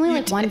 seriously, there's only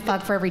like one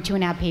fuck for every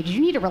 2.5 pages. You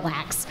need to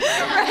relax. Not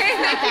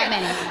that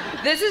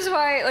many. This is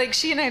why, like,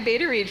 she and I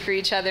beta read for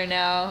each other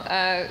now,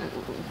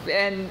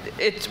 and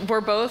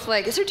we're both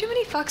like, is there too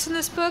many fucks in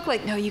this book?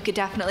 Like, no, you could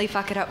definitely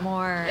fuck it up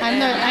more. I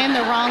am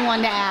the wrong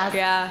one to ask.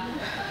 Yeah.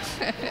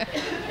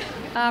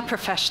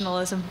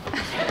 Professionalism.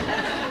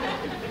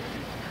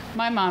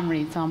 My mom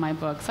reads all my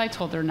books. I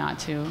told her not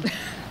to.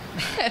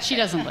 She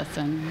doesn't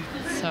listen.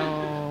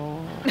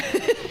 So,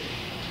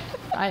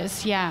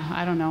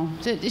 I don't know.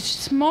 It's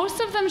just,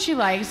 most of them she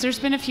likes. There's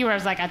been a few where I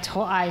was like,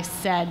 I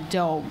said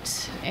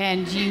don't.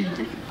 And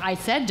I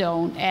said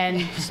don't.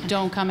 And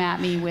don't come at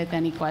me with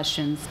any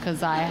questions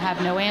because I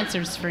have no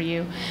answers for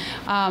you.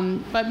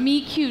 But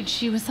Meet Cute,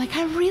 she was like,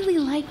 I really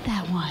liked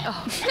that one.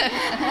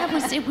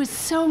 Oh. It was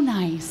so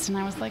nice. And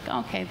I was like,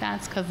 okay,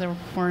 that's because there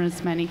weren't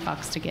as many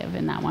fucks to give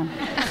in that one.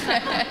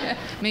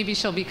 Maybe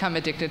she'll become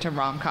addicted to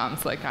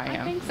rom-coms like I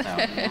am. I think so.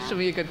 Yeah. She'll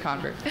be a good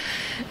convert.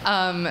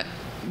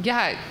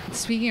 Yeah,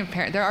 speaking of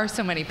parents, there are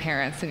so many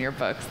parents in your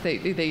books.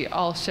 They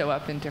all show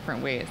up in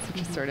different ways,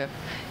 which is sort of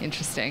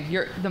interesting.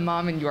 The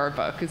mom in your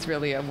book is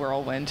really a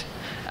whirlwind.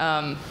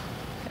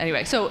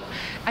 Anyway, so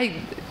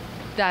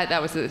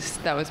that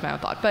was my own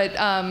thought. But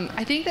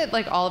I think that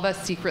like all of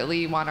us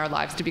secretly want our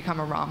lives to become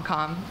a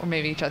rom-com, or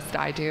maybe just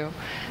I do.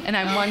 And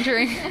I'm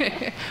wondering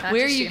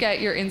where you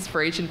get your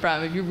inspiration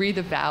from. If you read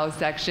the vows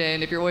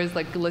section, if you're always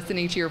like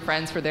listening to your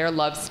friends for their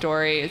love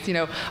stories,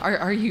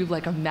 are you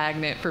like a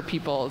magnet for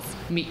people's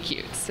meet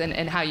cutes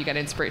and how you get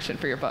inspiration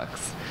for your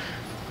books?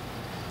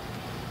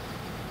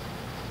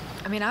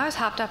 I mean, I was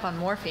hopped up on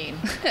morphine.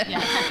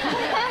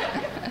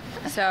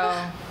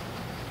 So,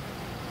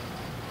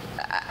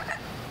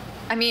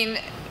 I mean,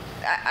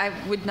 I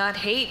would not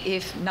hate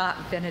if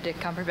not Benedict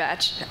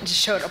Cumberbatch just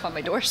showed up on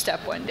my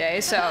doorstep one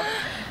day. So,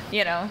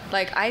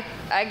 like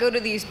I go to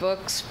these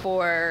books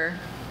for,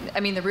 I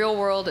mean, the real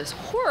world is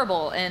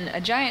horrible and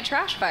a giant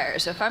trash fire.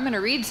 So if I'm going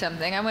to read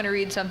something, I'm going to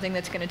read something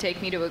that's going to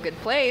take me to a good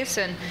place.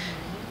 And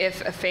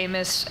if a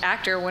famous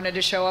actor wanted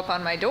to show up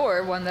on my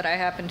door, one that I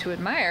happen to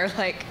admire,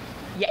 like,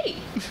 yay,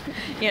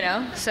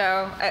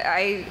 So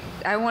I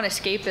want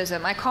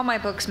escapism. I call my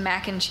books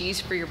mac and cheese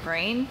for your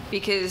brain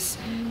because,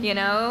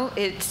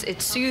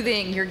 it's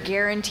soothing. You're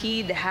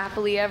guaranteed the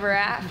happily ever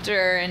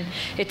after, and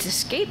it's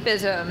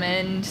escapism.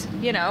 And,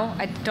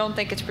 I don't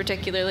think it's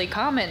particularly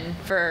common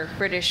for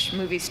British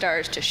movie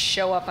stars to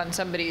show up on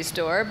somebody's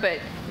door, but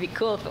it'd be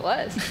cool if it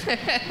was.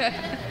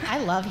 I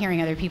love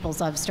hearing other people's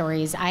love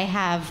stories. I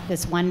have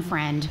this one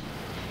friend.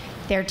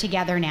 They're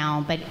together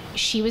now, but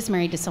she was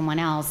married to someone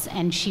else,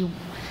 and he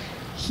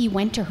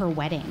went to her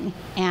wedding,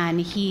 and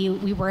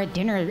we were at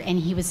dinner, and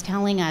he was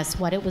telling us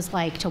what it was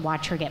like to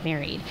watch her get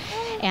married.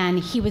 And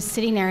he was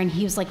sitting there, and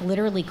he was like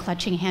literally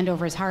clutching a hand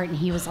over his heart, and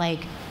he was like,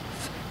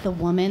 the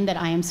woman that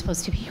I am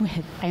supposed to be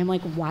with, I am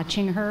like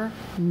watching her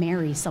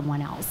marry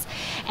someone else.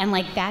 And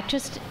like that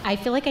just, I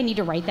feel like I need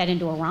to write that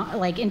into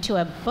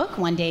a book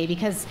one day,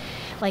 because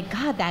like,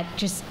 God, that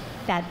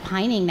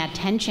pining, that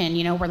tension,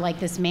 where like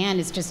this man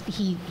is just,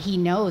 he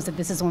knows that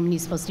this is the woman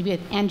he's supposed to be with.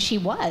 And she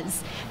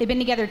was. They've been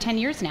together 10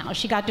 years now.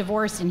 She got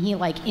divorced, and he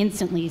like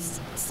instantly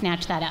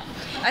snatched that up.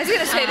 I was going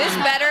to say, this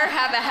better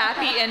have a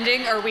happy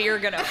ending or we are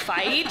going to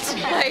fight.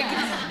 Like,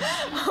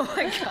 oh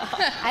my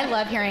God. I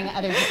love hearing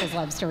other people's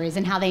love stories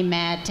and how they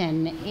met.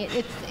 And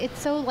it's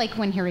so like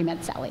When Harry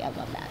Met Sally. I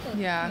love that.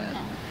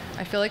 Yeah.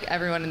 I feel like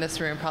everyone in this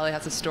room probably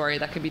has a story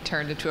that could be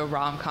turned into a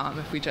rom-com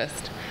if we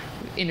just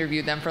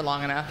interviewed them for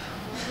long enough.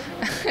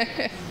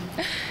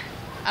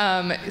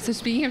 So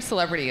speaking of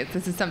celebrities,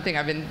 this is something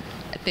I've been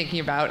thinking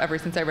about ever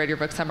since I read your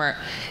book, Summer.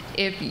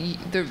 If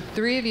the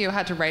three of you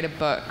had to write a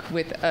book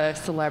with a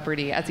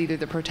celebrity as either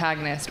the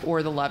protagonist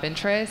or the love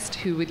interest,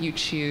 who would you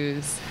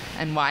choose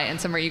and why? And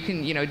Summer, you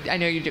can, I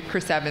know you did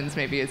Chris Evans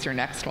maybe is your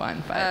next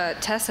one,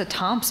 but Tessa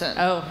Thompson.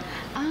 Oh,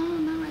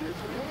 no,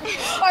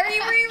 are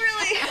you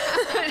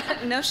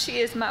really? No, she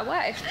is my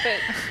wife, but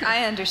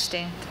I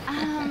understand.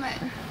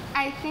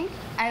 I think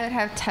I would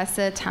have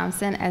Tessa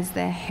Thompson as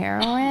the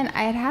heroine.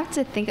 I'd have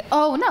to think.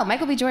 Oh no,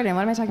 Michael B. Jordan.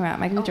 What am I talking about?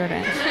 Michael B.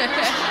 Jordan.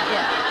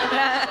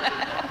 Yeah.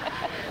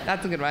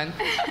 That's a good one.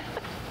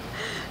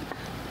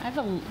 I have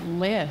a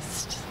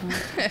list.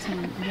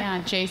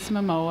 Yeah, Jason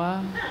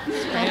Momoa,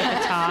 right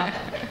at the top,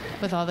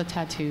 with all the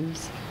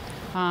tattoos.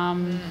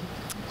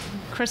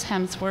 Chris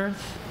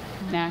Hemsworth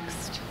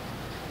next.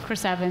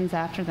 Chris Evans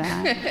after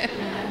that.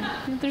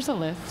 Yeah, there's a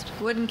list.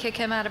 Wouldn't kick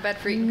him out of bed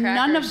for eating crackers.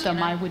 None of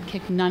them. I would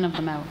kick none of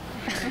them out.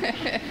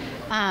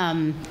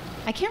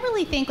 I can't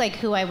really think like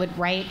who I would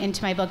write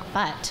into my book,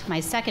 but my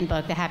second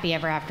book, The Happy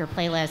Ever After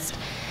Playlist,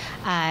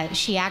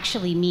 she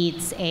actually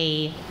meets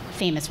a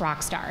famous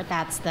rock star.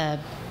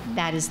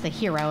 That is the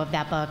hero of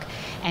that book,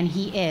 and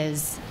he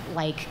is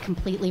like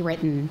completely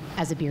written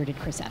as a bearded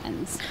Chris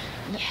Evans.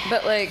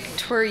 But like,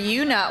 were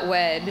you not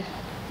wed?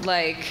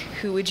 Like,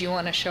 who would you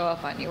want to show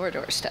up on your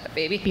doorstep,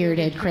 baby?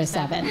 Bearded Chris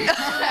Evans. Wait,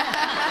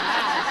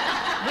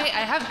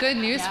 I have good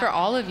news for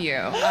all of you.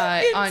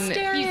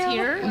 He's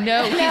here?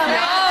 No, he's not.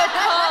 Oh,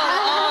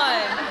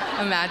 come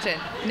on. Imagine.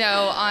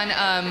 No,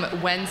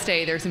 on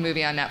Wednesday, there's a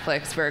movie on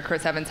Netflix where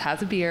Chris Evans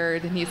has a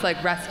beard and he's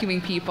like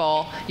rescuing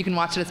people. You can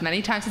watch it as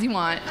many times as you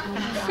want.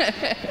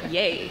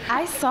 Yay.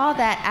 I saw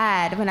that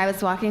ad when I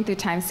was walking through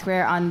Times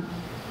Square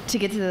to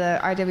get to the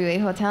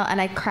RWA hotel, and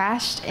I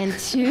crashed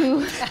into,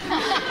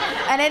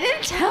 and I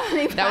didn't tell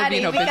anybody That would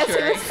be an because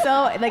obituary. it was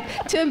so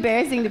like too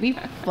embarrassing to be.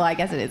 Well, I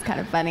guess it is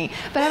kind of funny,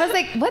 but I was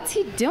like, "What's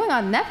he doing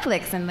on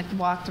Netflix?" And like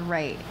walked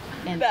right.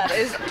 That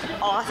is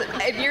awesome.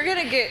 If you're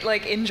gonna get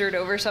like injured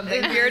over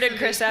something, bearded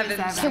Chris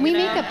Evans. Can we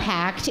make a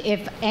pact?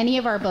 If any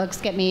of our books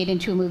get made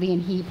into a movie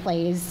and he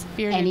plays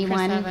Bearded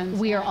anyone, Chris Evans.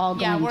 we are all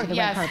going to the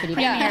red carpet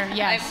event. Premier,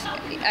 yes.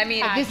 I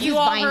mean, This You is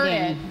all heard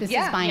binding. it. This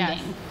Yeah. is binding.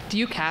 Yes. Do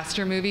you cast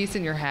your movies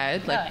in your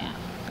head? Like, Oh, yeah.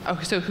 Oh,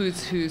 so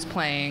who's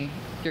playing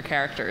your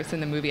characters in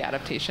the movie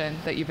adaptation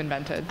that you've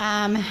invented?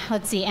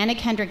 Let's see. Anna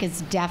Kendrick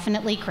is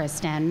definitely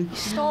Kristen.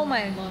 stole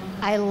my.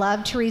 I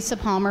love Teresa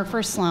Palmer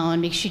for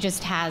Sloane because she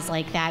just has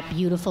like that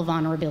beautiful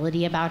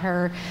vulnerability about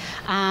her.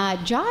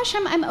 Josh,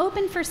 I'm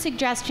open for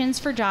suggestions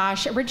for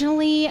Josh.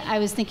 Originally, I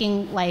was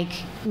thinking like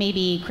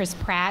maybe Chris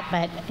Pratt,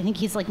 but I think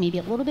he's like maybe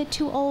a little bit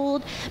too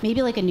old.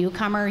 Maybe like a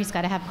newcomer. He's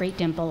got to have great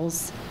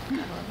dimples.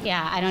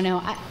 Yeah, I don't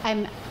know.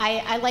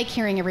 I like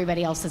hearing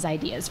everybody else's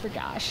ideas for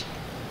Josh.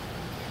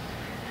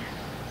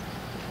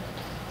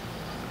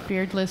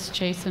 Beardless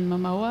Jason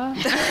Momoa.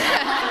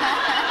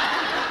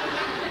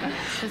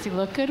 Does he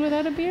look good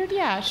without a beard?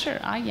 Yeah, sure.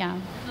 Yeah.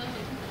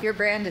 Your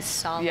brand is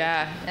solid.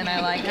 Yeah. And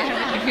I like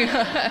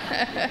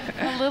it.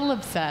 A little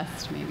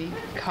obsessed, maybe.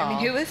 I mean,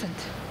 who isn't?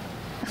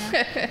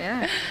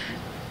 Yeah.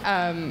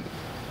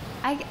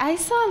 I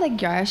saw like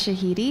Yara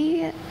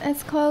Shahidi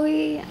as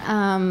Chloe,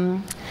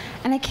 and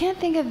I can't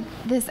think of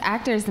this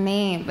actor's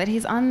name, but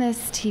he's on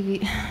this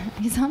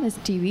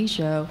TV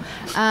show.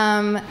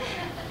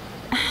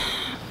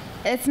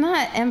 It's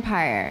not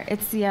Empire.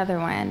 It's the other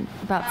one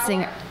about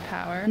singer.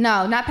 Power?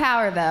 No, not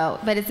Power though.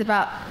 But it's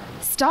about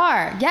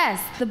Star. Yes,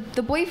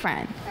 the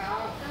boyfriend.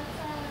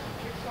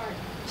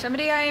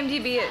 Somebody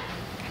IMDb it.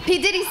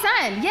 P Diddy's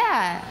son.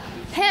 Yeah,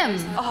 him.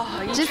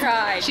 Oh, you Just-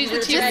 tried. She's the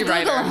You TV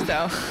tried. writer,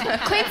 so.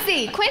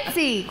 Quincy.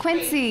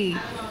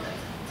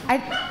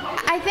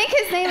 I think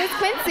his name is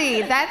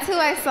Quincy. That's who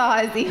I saw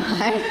as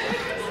Eli.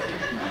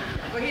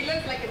 Well, he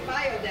looks like his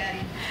bio daddy.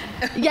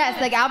 Yes,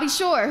 like I'll be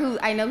sure. Who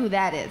I know who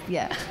that is.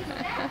 Yeah.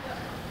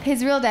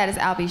 His real dad is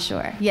I'll be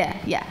sure. Yeah.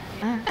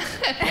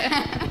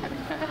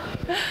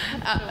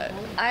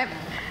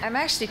 I'm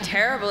actually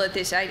terrible at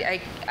this.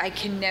 I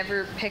can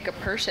never pick a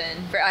person.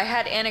 I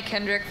had Anna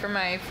Kendrick for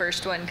my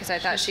first one because I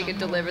thought she could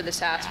deliver the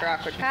sass for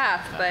Awkward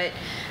Path. But,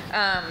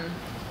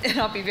 and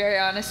I'll be very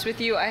honest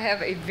with you, I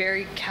have a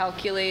very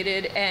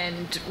calculated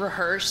and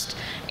rehearsed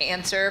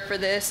answer for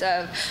this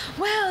of,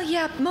 well,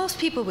 yeah, most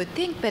people would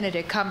think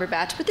Benedict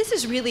Cumberbatch, but this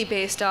is really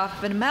based off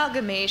of an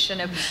amalgamation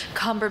of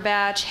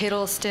Cumberbatch,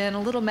 Hiddleston, a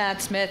little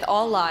Matt Smith,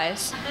 all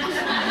lies.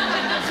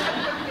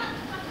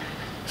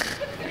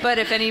 But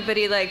if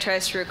anybody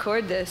tries to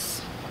record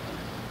this,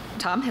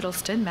 Tom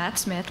Hiddleston, Matt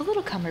Smith, a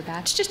little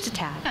Cumberbatch, just a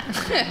tad.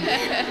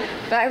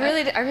 But I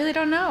really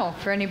don't know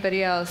for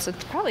anybody else.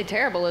 It's probably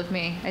terrible of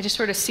me. I just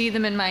sort of see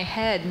them in my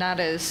head,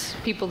 not as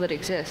people that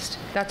exist.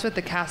 That's what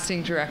the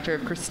casting director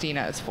of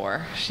Kristina is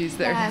for. She's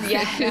there.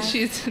 Yes.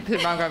 She's the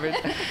wrong coverage.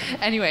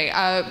 Anyway,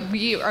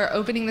 we are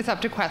opening this up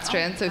to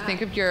questions. So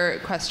think of your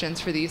questions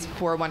for these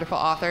four wonderful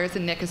authors.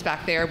 And Nick is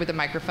back there with a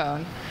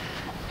microphone.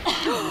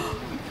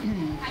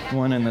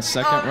 One in the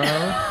second row.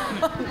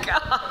 Oh,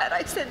 God,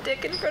 I said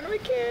dick in front of a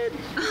kid.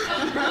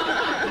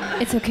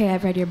 It's okay.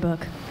 I've read your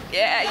book.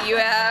 Yeah, you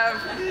have.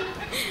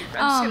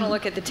 I'm just gonna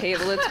look at the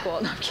table. It's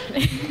cool. No, I'm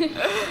kidding.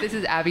 This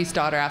is Abby's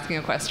daughter asking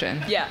a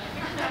question. Yeah.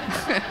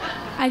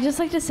 I just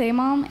like to say,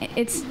 Mom,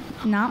 it's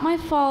not my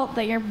fault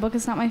that your book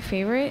is not my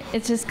favorite.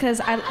 It's just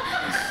because I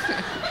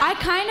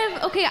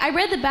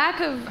read the back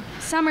of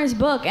Summer's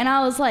book and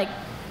I was like,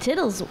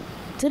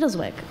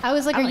 Tiddleswick. I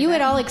was like, are you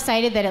at all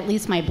excited that at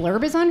least my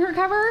blurb is on her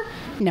cover?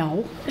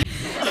 No.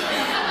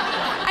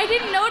 I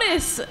didn't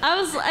notice. I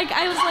was like,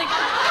 I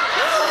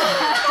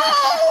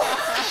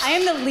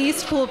am the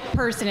least cool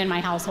person in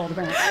my household. You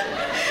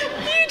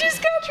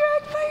just got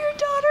dragged by your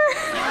daughter.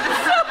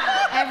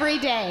 Every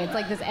day. It's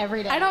like this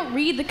every day. I don't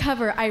read the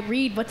cover. I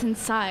read what's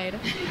inside.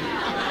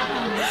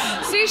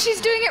 See,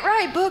 she's doing it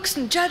right. Books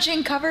and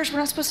judging covers, we're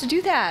not supposed to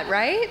do that,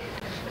 right?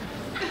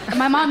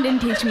 My mom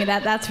didn't teach me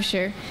that, that's for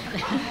sure.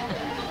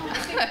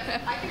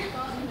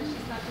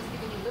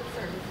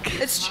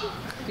 It's true.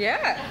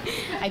 Yeah.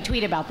 I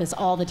tweet about this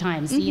all the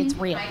time. See, it's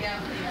real. I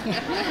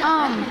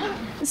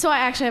know. So I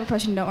actually have a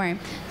question, don't worry.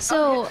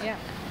 So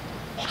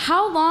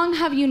how long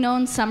have you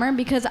known Summer?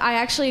 Because I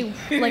actually,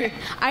 I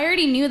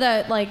already knew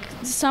that,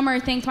 Summer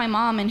thanked my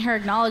mom in her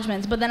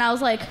acknowledgments, but then I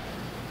was like,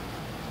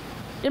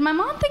 did my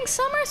mom thank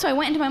Summer? So I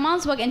went into my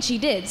mom's book, and she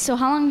did. So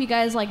how long have you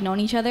guys, known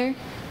each other?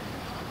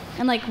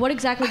 And, what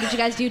exactly did you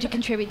guys do to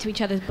contribute to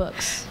each other's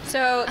books?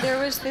 So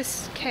there was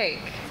this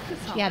cake.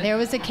 Yeah, there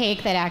was a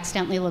cake that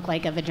accidentally looked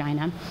like a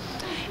vagina.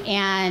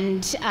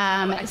 And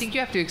I think you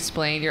have to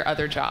explain your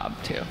other job,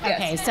 too.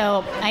 Okay,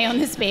 so I own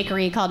this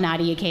bakery called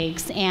Nadia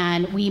Cakes,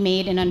 and we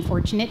made an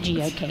unfortunate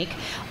geode cake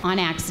on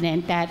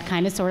accident that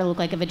kind of sort of looked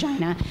like a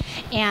vagina.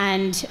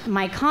 And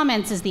my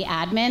comments as the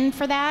admin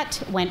for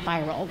that went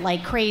viral,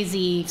 like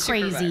crazy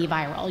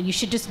viral. You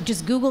should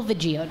just Google the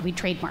geode. We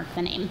trademarked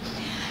the name.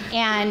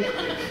 And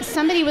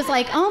somebody was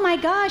like, oh my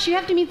gosh, you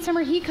have to meet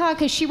Summer Heacock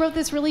because she wrote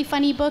this really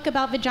funny book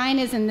about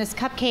vaginas and this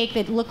cupcake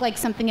that looked like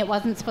something it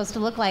wasn't supposed to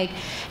look like.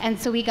 And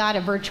so we got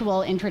a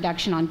virtual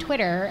introduction on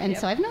Twitter. And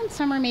so I've known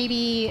Summer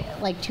maybe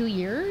 2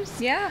 years.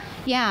 Yeah.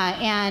 Yeah,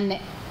 and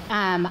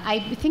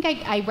I think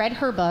I read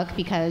her book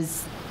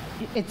because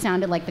it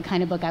sounded like the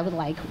kind of book I would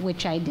like,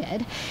 which I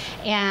did.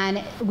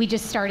 And we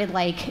just started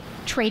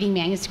trading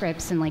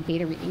manuscripts and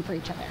beta reading for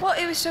each other. Well,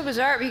 it was so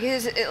bizarre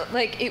because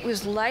it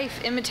was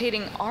life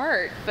imitating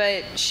art,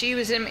 but she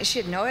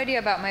had no idea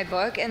about my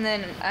book, and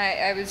then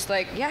I was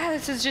like, yeah,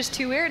 this is just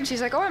too weird, and she's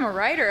like, oh, I'm a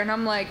writer, and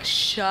I'm like,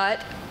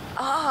 shut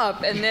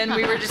up. And then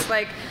we were just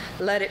like,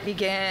 let it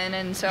begin.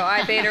 And so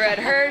I beta read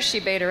her,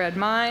 she beta read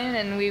mine,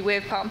 and we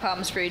waved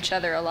pom-poms for each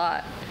other a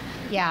lot.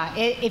 Yeah,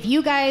 if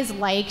you guys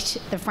liked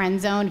The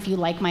Friend Zone, if you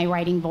like my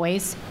writing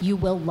voice, you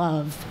will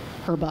love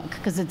her book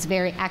because it's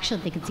actually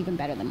I think it's even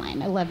better than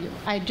mine.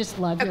 I just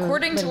love your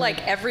According to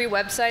every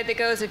website that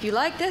goes, if you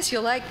like this,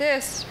 you'll like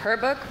this. Her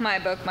book, my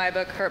book,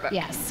 her book.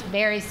 Yes,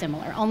 very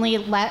similar.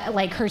 Only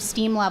her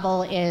steam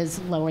level is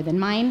lower than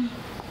mine.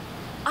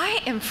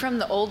 I am from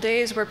the old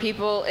days where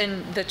people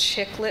in the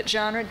chick lit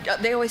genre,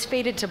 they always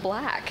faded to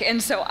black.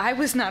 And so I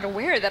was not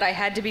aware that I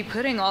had to be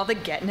putting all the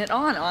getting it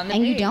on the And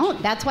page. you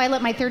don't. That's why I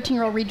let my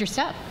 13-year-old read your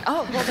stuff.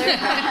 Oh, well, there you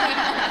go.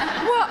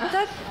 Well,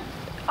 that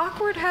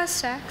awkward has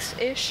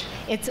sex-ish.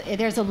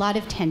 There's a lot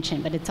of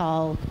tension, but it's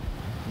all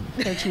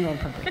 13-year-old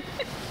appropriate.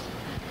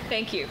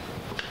 Thank you.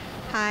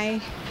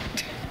 Hi.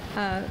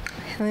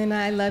 Helena,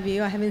 I love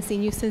you. I haven't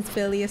seen you since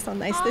Philly. It's so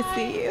nice to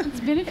see you. It's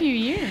been a few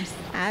years.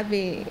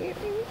 Abby,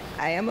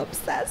 I am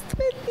obsessed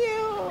with you.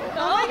 Oh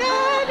my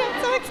God,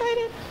 I'm so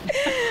excited.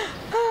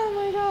 Oh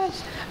my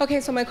gosh.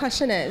 Okay, so my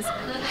question is,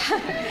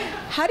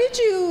 how did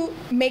you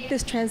make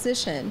this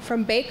transition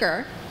from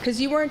baker?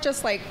 Because you weren't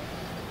just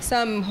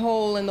some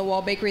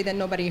hole-in-the-wall bakery that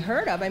nobody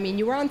heard of. I mean,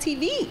 you were on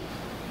TV.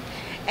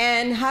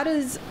 And how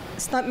does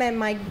Stuntman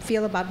Mike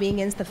feel about being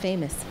Insta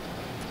famous?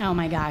 Oh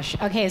my gosh.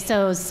 Okay,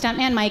 so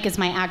Stuntman Mike is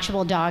my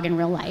actual dog in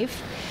real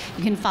life.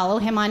 You can follow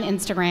him on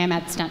Instagram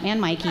at Stuntman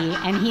Mikey,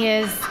 and he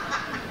is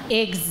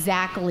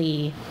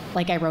exactly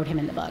like I wrote him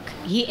in the book.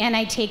 And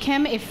I take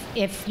him,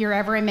 if you're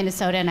ever in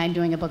Minnesota and I'm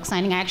doing a book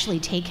signing, I actually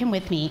take him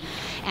with me,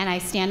 and I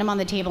stand him on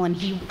the table, and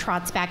he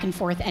trots back and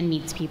forth and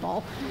meets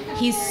people.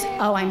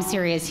 I'm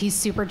serious, he's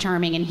super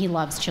charming, and he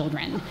loves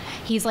children.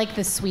 He's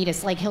the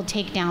sweetest, he'll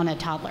take down a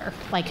toddler.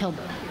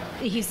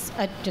 He's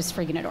just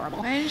freaking adorable.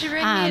 Why didn't you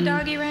bring me a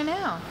doggy right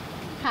now?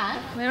 Huh?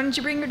 Why don't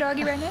you bring your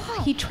doggy right now?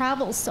 He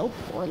travels so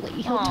poorly.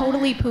 He'll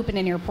totally poop in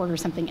an airport or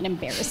something and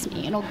embarrass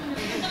me. It'll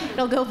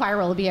go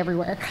viral. It'll be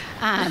everywhere.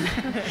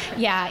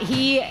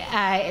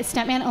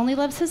 Stuntman only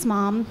loves his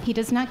mom. He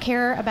does not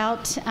care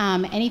about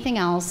anything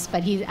else.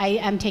 But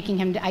I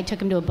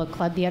took him to a book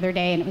club the other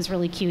day, and it was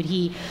really cute.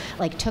 He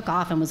took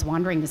off and was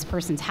wandering this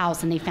person's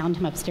house, and they found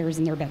him upstairs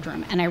in their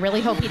bedroom. And I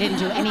really hope he didn't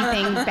do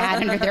anything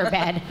bad under their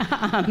bed,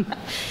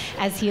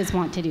 as he is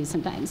wont to do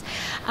sometimes.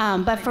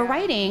 But for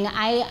writing,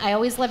 I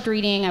always always loved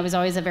reading. I was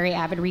always a very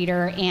avid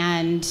reader,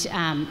 and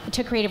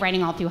took creative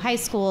writing all through high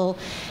school.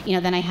 You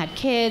know, then I had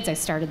kids, I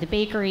started the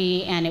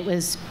bakery, and it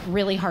was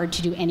really hard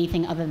to do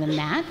anything other than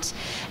that.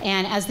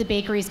 And as the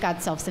bakeries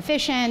got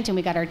self-sufficient and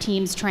we got our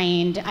teams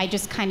trained, I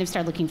just kind of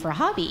started looking for a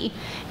hobby.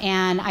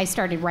 And I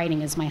started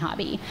writing as my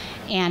hobby.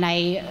 And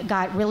I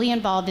got really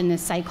involved in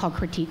this site called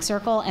Critique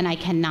Circle, and I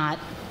cannot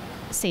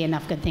say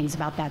enough good things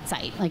about that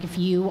site. Like, if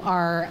you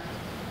are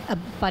a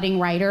budding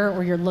writer,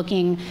 or you're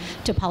looking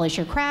to polish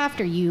your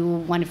craft, or you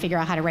want to figure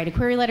out how to write a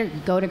query letter,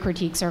 go to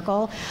Critique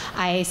Circle.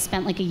 I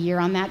spent like a year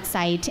on that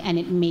site, and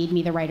it made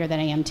me the writer that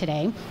I am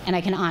today. And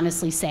I can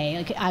honestly say,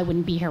 like, I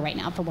wouldn't be here right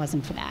now if it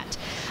wasn't for that.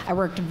 I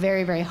worked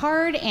very, very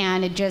hard,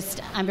 and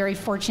I'm very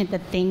fortunate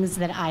that things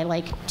that I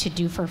like to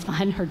do for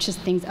fun are just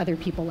things other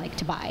people like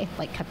to buy,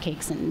 like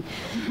cupcakes and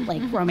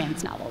like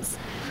romance novels.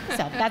 So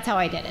that's how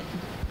I did it.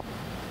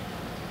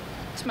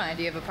 It's my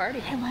idea of a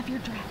party. I love your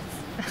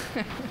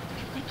dress.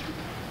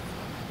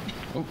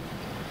 Oh,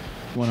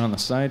 one on the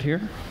side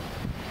here.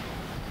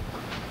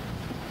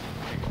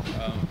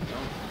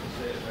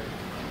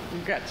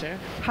 Gotcha.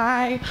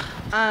 Hi.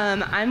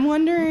 I'm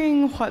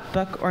wondering what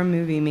book or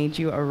movie made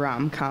you a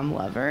rom-com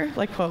lover?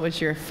 Like, what was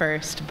your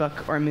first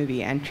book or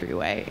movie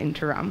entryway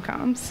into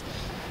rom-coms?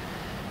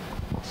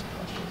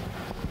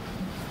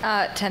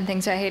 10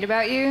 Things I Hate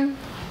About You,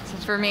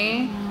 for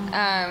me.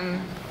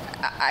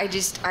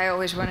 I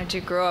always wanted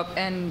to grow up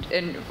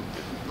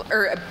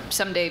or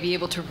someday be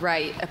able to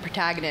write a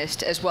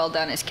protagonist as well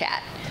done as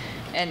Kat.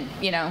 And,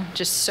 you know,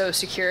 just so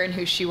secure in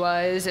who she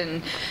was.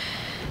 And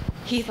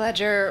Heath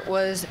Ledger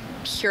was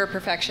pure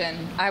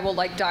perfection. I will,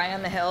 like, die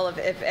on the hill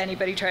if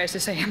anybody tries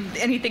to say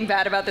anything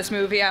bad about this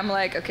movie. I'm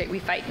like, okay, we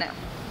fight now.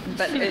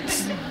 But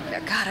it's,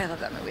 God, I love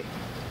that movie.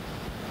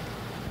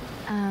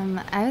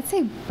 I would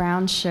say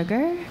Brown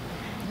Sugar.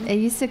 It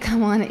used to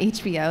come on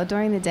HBO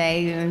during the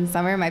day in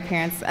summer. My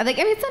parents, like,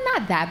 I mean, it's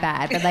not that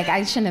bad, but like,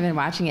 I shouldn't have been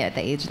watching it at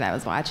the age that I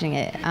was watching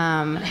it. But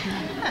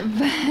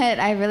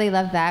I really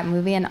love that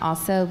movie, and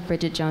also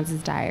Bridget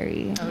Jones's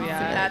Diary. Oh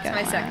yeah, that's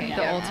my second.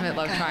 The ultimate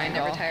love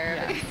triangle. Never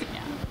tire of it.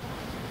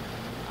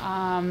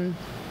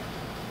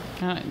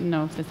 I don't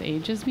know if this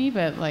ages me,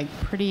 but like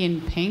Pretty in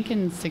Pink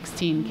and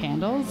 16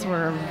 Candles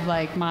were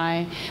like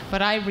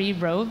but I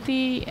rewrote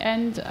the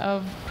end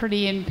of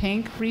Pretty in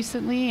Pink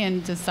recently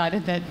and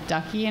decided that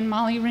Ducky and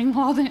Molly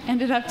Ringwald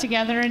ended up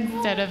together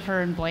instead of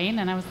her and Blaine,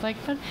 and I was like,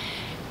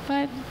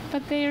 but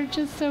they are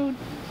just so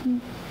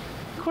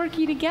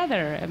quirky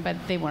together,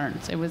 but they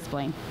weren't. It was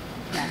Blaine.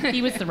 Yeah,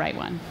 he was the right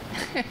one.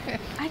 I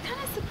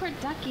kind of support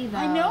Ducky, though.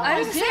 I know.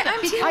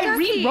 I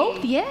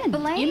rewrote the end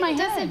Blaine in my head.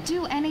 doesn't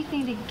do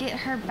anything to get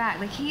her back.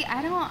 Like,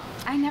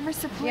 I never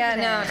supported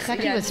it.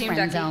 Ducky was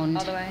friend-zoned.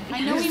 All the way.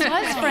 I know he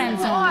was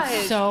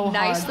friend-zoned so hard.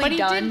 Nicely But he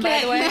done, did by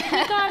the way.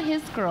 He got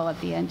his girl at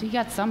the end. He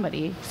got something.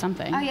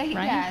 Oh, yeah, right?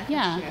 yeah,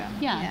 that's true.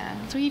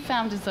 Yeah. So he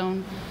found his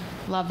own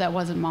love that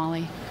wasn't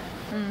Molly.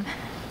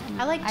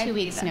 I like 2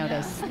 weeks'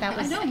 notice. That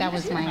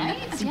was mine.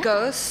 Yeah.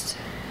 Ghost.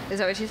 Is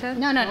that what you said?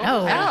 No.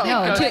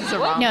 Oh.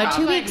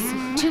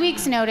 2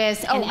 weeks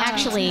notice, and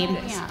actually,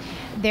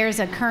 there's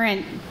a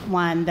current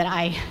one that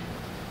I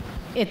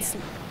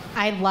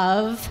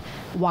love.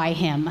 Why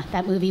Him?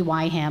 That movie,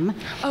 Why Him?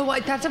 Oh,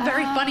 that's a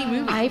very funny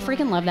movie. I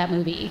freaking love that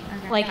movie.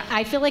 Okay. Like,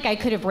 I feel like I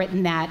could have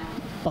written that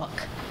book.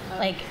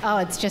 Like,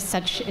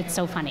 it's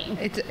so funny.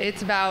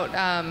 It's about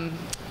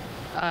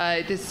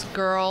this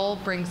girl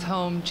brings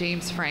home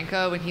James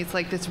Franco, and he's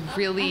like this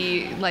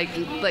really like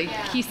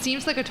he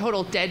seems like a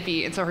total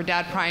deadbeat, and so her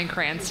dad, Bryan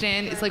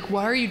Cranston, is like,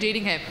 why are you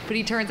dating him? But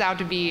he turns out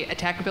to be a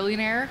tech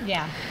billionaire.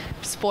 Yeah.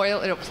 Spoil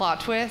it, a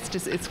plot twist.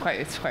 It's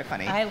quite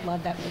funny. I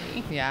love that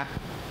movie. Yeah.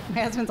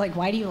 My husband's like,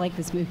 why do you like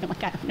this movie? I'm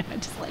like, I don't know, I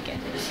just like it.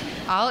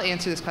 I'll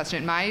answer this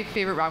question. My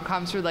favorite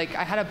rom-coms were like,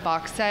 I had a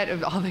box set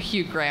of all the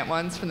Hugh Grant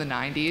ones from the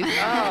 90s. Oh,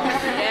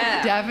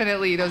 yeah.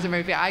 Definitely, those are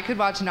my favorite. I could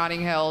watch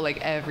Notting Hill like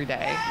every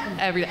day.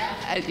 Every day.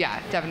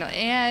 Yeah, definitely.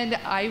 And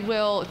I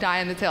will die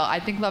on this hill. I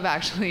think Love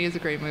Actually is a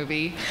great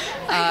movie.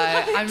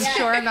 I'm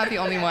sure I'm not the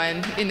only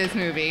one in this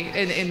movie,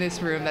 in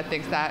this room, that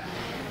thinks that.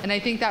 And I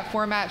think that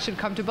format should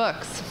come to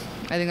books.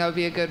 I think that would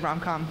be a good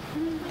rom-com.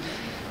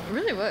 It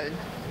really would.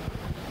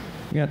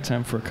 We got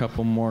time for a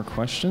couple more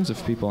questions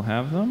if people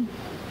have them.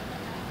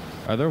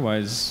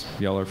 Otherwise,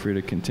 y'all are free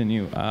to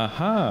continue.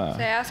 Aha.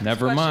 Say ask us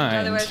Never questions, mind.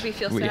 otherwise we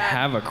feel sad.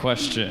 have a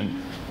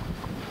question.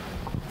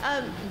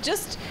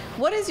 Just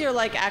what is your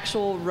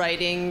actual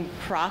writing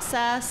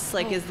process?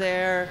 Like, is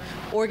there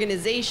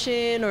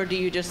organization, or do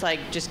you just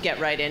get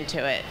right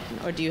into it?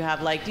 Or do you have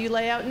do you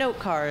lay out note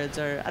cards,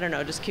 or I don't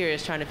know, just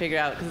curious, trying to figure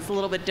out, because it's a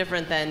little bit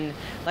different than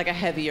a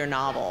heavier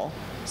novel.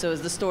 So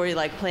is the story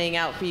playing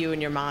out for you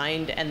in your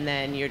mind, and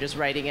then you're just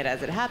writing it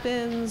as it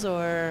happens,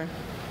 or?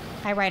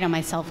 I write on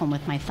my cell phone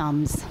with my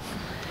thumbs.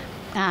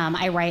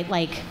 I write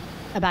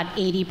about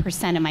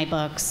 80% of my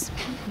books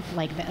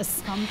like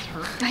this.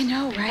 I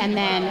know, right? And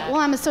then, well,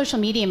 I'm a social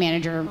media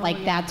manager.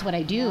 Like that's what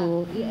I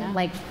do,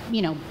 like,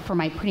 you know,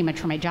 pretty much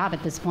for my job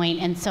at this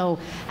point. And so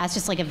that's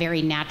just like a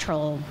very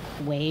natural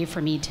way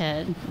for me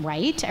to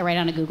write. I write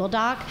on a Google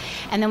Doc.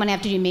 And then when I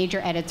have to do major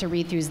edits or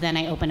read-throughs, then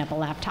I open up a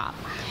laptop.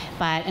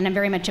 And I'm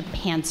very much a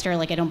pantser.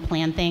 Like I don't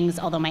plan things,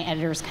 although my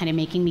editor's kind of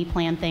making me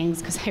plan things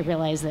because I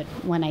realize that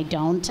when I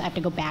don't, I have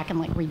to go back and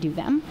like redo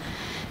them.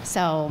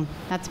 So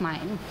that's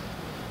mine.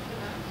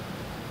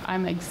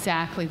 I'm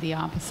exactly the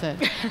opposite.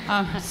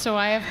 So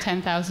I have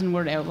 10,000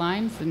 word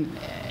outlines, and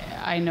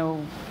I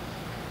know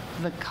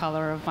the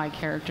color of my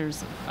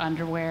character's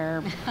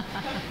underwear,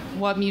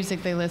 what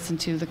music they listen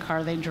to, the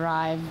car they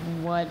drive,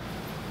 what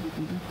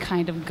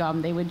kind of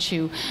gum they would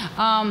chew.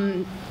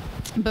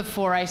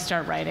 Before I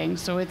start writing,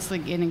 so it's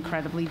like an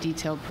incredibly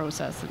detailed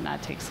process, and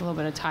that takes a little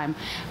bit of time.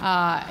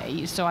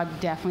 So I'm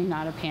definitely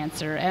not a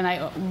pantser, and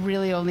I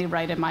really only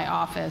write in my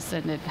office,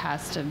 and it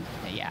has to,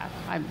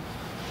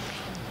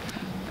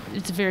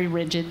 it's very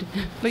rigid.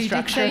 But you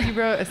did structure. say you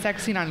wrote a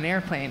sex scene on an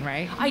airplane,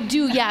 right? I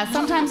do, yeah.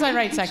 Sometimes I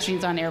write sex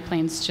scenes on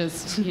airplanes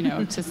just, you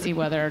know, to see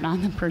whether or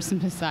not the person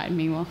beside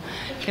me will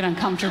get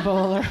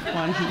uncomfortable or what's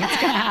going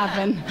to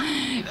happen.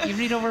 You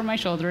read over my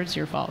shoulder, it's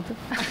your fault.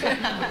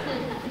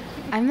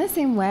 I'm the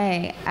same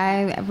way.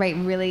 I write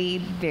really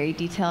very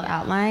detailed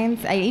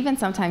outlines. I even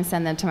sometimes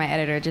send them to my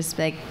editor, just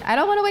like, I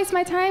don't want to waste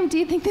my time. Do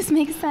you think this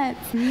makes sense?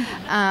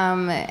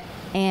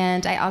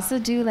 And I also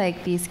do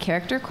like these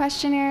character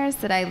questionnaires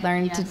that I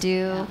learned to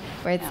do,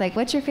 where it's like,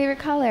 what's your favorite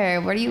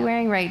color? What are you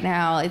wearing right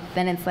now?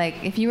 Then it's like,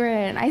 if you were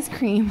an ice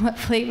cream, what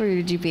flavor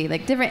would you be?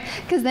 Like different,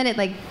 because then it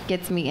like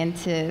gets me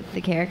into the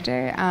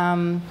character.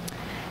 And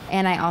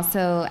I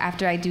also,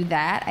 after I do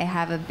that, I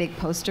have a big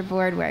poster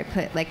board where I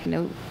put like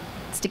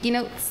sticky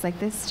notes, like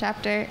this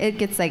chapter. It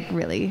gets like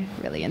really,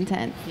 really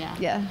intense.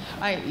 Yeah.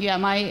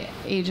 My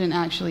agent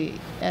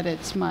actually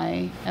edits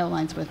my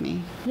outlines with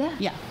me.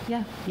 Yeah.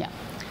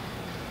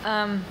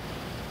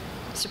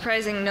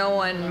 Surprising no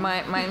one.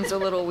 Mine's a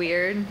little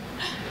weird.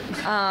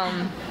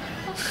 I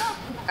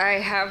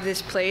have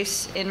this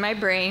place in my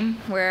brain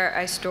where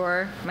I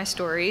store my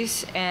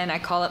stories, and I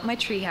call it my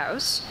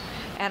treehouse.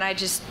 And I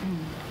just,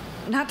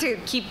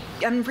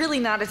 I'm really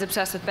not as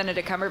obsessed with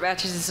Benedict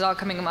Cumberbatch as this is all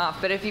coming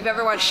off, but if you've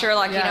ever watched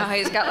Sherlock, you know how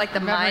he's got like the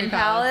mind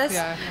palace.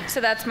 So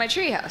that's my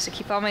treehouse. I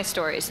keep all my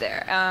stories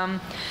there.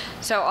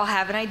 So I'll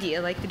have an idea,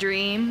 like the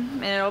dream,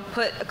 and it'll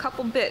put a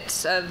couple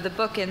bits of the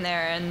book in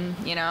there, and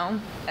you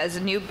know, as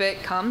a new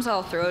bit comes,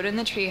 I'll throw it in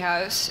the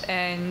treehouse,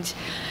 and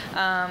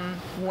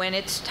when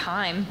it's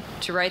time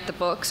to write the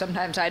book,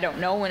 sometimes I don't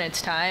know when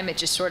it's time, it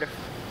just sort of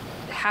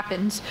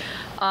happens.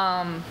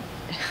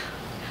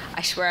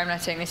 I swear I'm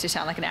not saying this to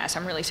sound like an ass.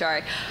 I'm really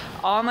sorry.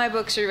 All my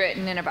books are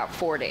written in about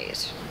 4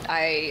 days.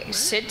 I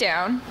sit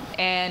down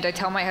and I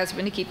tell my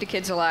husband to keep the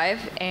kids alive,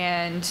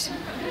 and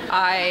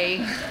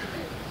I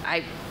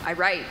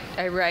write.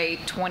 I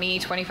write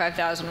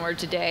 25,000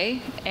 words a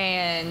day,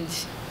 and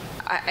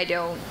I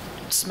don't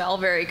smell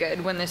very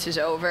good when this is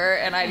over,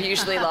 and I've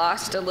usually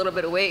lost a little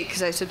bit of weight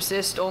because I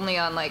subsist only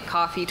on like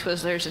coffee,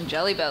 Twizzlers, and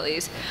Jelly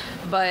Bellies,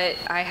 but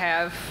I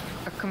have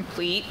a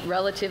complete,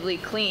 relatively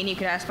clean, you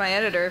can ask my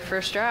editor,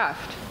 first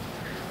draft.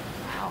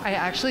 I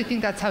actually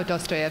think that's how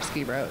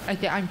Dostoevsky wrote.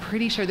 I'm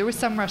pretty sure there was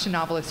some Russian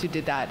novelist who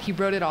did that. He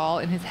wrote it all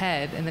in his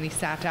head, and then he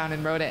sat down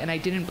and wrote it, and I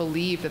didn't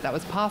believe that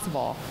was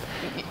possible.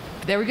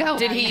 There we go.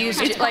 Did he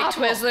use like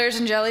Twizzlers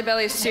and Jelly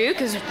Bellies too?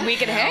 Because we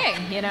could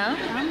hang, you know?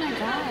 Oh my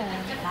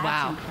God.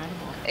 Wow.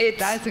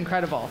 That's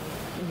incredible.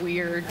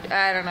 Weird.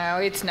 I don't know.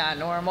 It's not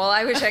normal.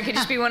 I wish I could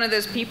just be one of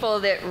those people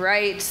that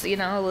writes, you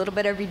know, a little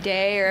bit every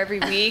day or every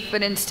week,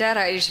 but instead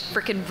I just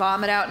freaking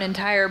vomit out an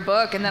entire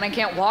book, and then I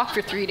can't walk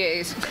for 3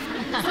 days. So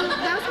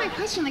that was my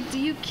question. Like, do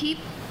you keep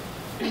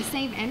the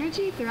same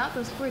energy throughout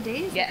those 4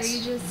 days? Yes. Like, are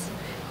you just...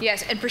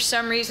 Yes, and for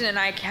some reason, and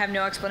I have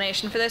no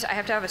explanation for this, I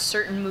have to have a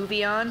certain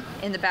movie on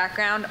in the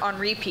background on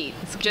repeat,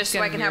 just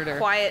so I can have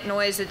quiet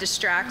noise that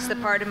distracts the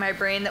part of my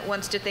brain that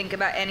wants to think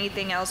about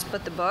anything else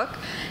but the book.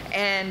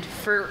 And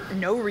for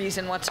no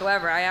reason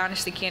whatsoever, I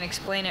honestly can't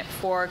explain it.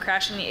 For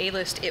Crashing the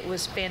A-List, it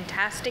was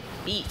Fantastic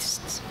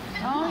Beasts.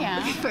 Oh, yeah.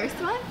 The first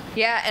one?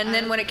 Yeah, and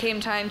then when it came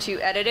time to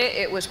edit it,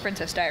 it was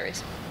Princess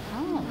Diaries.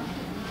 Oh.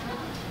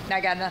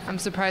 I got nothing. I'm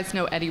surprised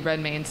no Eddie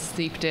Redmayne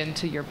seeped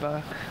into your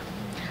book.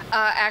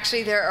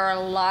 Actually, there are a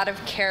lot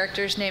of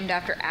characters named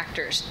after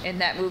actors in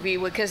that movie,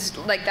 because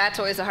like that's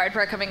always the hard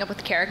part, coming up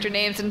with character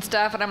names and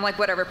stuff. And I'm like,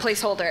 whatever,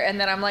 placeholder. And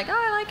then I'm like, oh,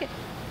 I like it.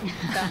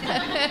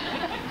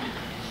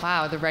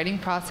 Wow, the writing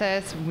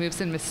process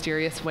moves in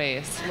mysterious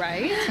ways.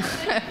 Right?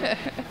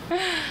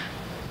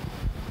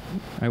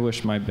 I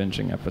wish my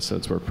binging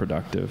episodes were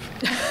productive.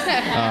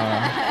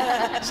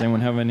 Does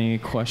anyone have any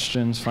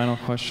questions, final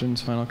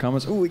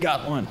comments? Ooh, we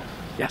got one.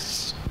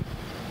 Yes.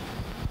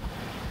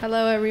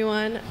 Hello,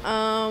 everyone.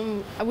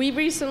 We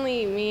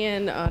recently, me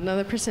and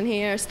another person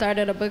here,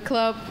 started a book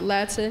club,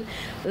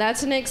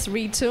 Latinx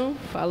Read To.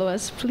 Follow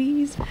us,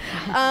 please.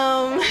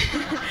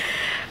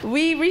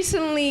 We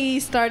recently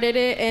started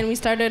it, and we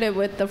started it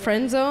with the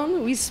friend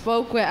zone. We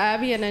spoke with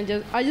Abby, and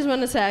I just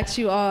wanted to ask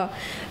you all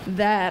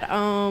that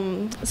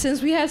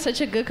since we had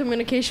such a good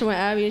communication with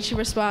Abby, and she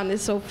responded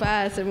so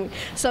fast, and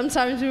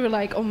sometimes we were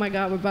like, oh my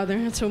God, we're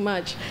bothering her too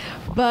much.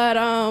 But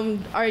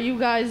are you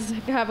guys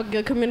have a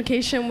good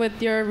communication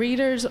with your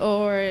readers,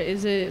 or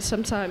is it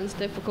sometimes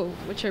difficult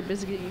with your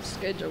busy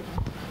schedule?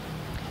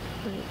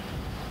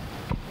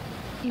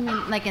 You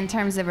mean like in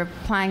terms of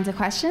replying to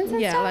questions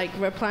and yeah, stuff? like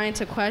replying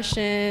to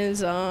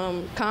questions,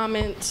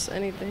 comments,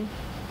 anything.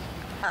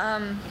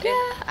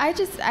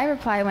 I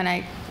reply when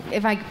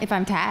if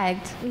I'm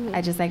tagged,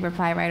 I just like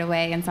reply right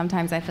away. And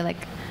sometimes I feel like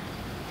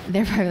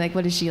they're probably like,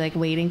 what is she like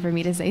waiting for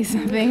me to say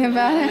something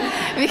about it?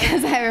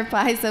 Because I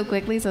reply so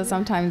quickly. So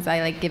sometimes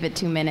I like give it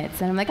 2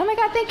 minutes and I'm like, oh my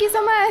God, thank you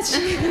so much.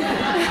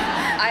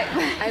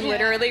 I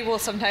literally will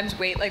sometimes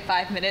wait like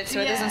 5 minutes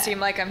so it doesn't seem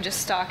like I'm just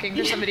stalking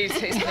for somebody to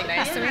say something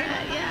nice to me.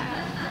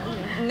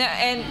 No,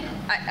 and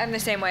I'm the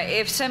same way.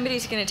 If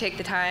somebody's going to take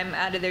the time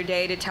out of their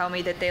day to tell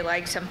me that they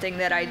like something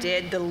that I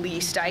did, the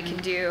least I can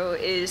do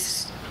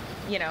is,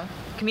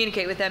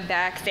 communicate with them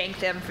back,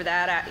 thank them for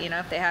that.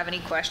 If they have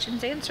any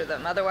questions, answer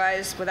them.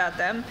 Otherwise, without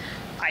them,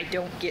 I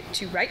don't get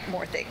to write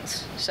more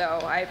things. So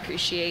I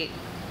appreciate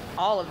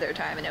all of their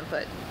time and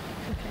input.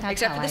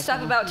 Except for the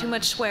stuff about too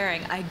much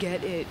swearing. I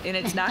get it, and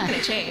it's not going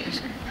to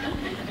change.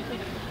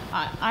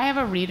 I have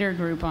a reader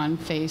group on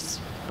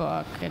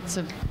Facebook.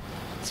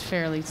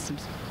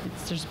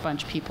 There's a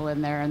bunch of people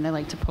in there, and they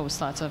like to post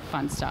lots of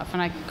fun stuff.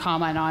 And I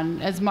comment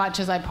on as much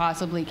as I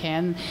possibly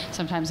can.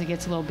 Sometimes it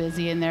gets a little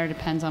busy in there,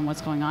 depends on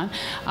what's going on.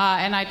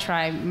 And I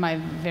try my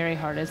very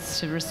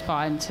hardest to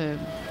respond to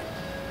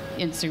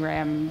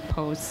Instagram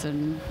posts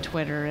and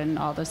Twitter and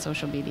all the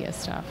social media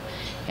stuff.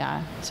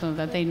 Yeah, so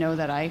that they know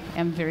that I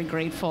am very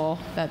grateful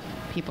that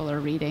people are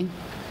reading.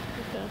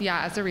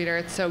 Yeah, as a reader,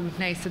 it's so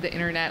nice that the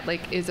internet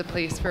is a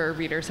place for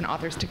readers and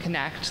authors to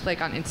connect,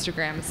 on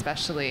Instagram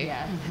especially.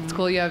 Yeah. Mm-hmm. It's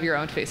cool you have your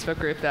own Facebook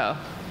group, though.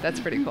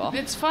 That's pretty cool.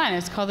 It's fun.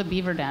 It's called the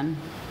Beaver Den.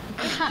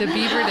 The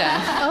Beaver Den.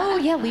 Oh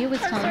yeah, Leah was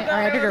telling me.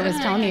 Our editor was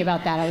telling me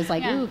about that. I was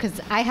like, ooh, because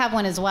I have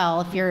one as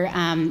well. If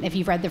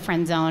you've read The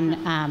Friend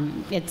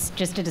Zone, it's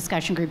just a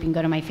discussion group. You can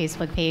go to my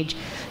Facebook page.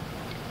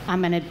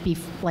 I'm going to be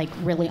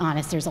really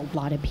honest, there's a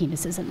lot of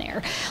penises in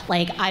there.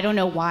 I don't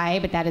know why,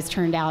 but that has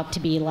turned out to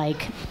be the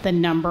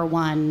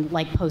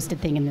 #1 posted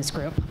thing in this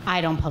group.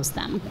 I don't post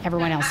them.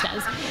 Everyone else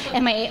does.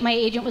 And my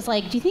agent was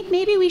like, do you think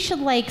maybe we should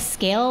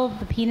scale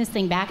the penis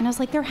thing back? And I was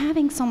like, they're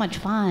having so much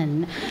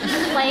fun.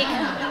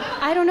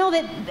 I don't know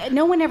that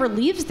no one ever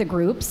leaves the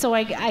group, so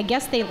I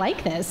guess they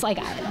like this.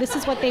 This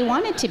is what they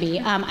want it to be.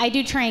 I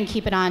do try and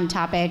keep it on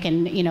topic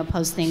and,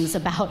 post things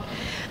about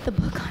the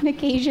book on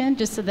occasion,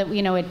 just so that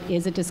it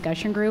is a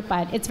discussion group.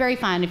 But it's very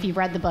fun. If you've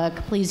read the book,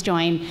 please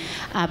join,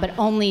 but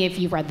only if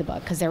you've read the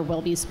book, because there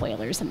will be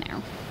spoilers in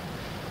there.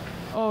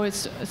 Oh,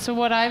 so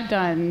what I've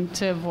done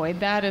to avoid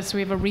that is we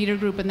have a reader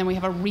group and then we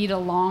have a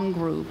read-along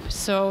group.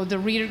 So the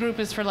reader group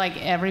is for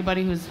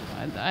everybody who's,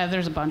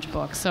 there's a bunch of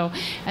books. So,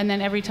 and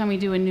then every time we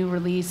do a new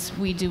release,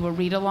 we do a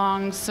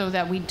read-along so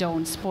that we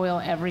don't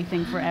spoil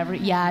everything for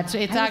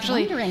it's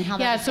actually,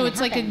 so it's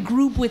like a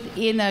group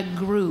within a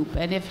group.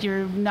 And if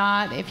you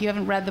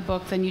haven't read the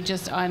book, then you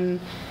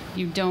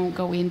don't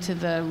go into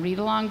the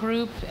read-along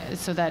group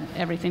so that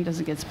everything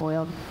doesn't get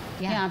spoiled.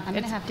 Yeah, I'm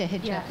going to have to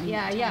hit you up.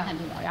 Yeah.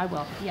 I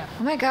will. Yeah.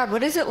 Oh my God,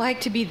 what is it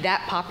like to be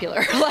that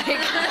popular?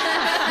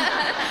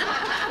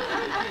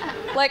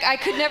 I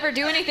could never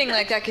do anything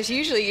like that because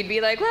usually you'd be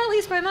like, well, at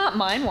least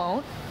mine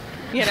won't.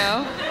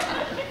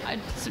 I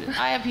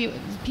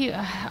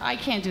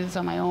can't do this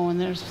on my own.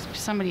 There's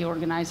somebody who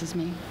organizes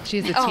me.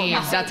 She's a team.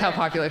 That's how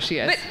popular she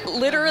is. But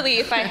literally,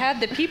 if I had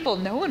the people,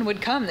 no one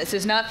would come. This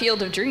is not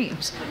Field of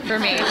Dreams for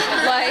me. People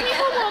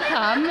will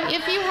come.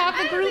 If you have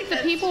the group, the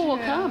people will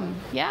come.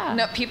 Yeah.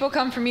 No, people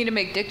come for me to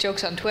make dick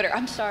jokes on Twitter.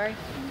 I'm sorry.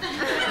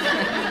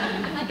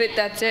 But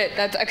that's it.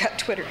 I got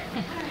Twitter.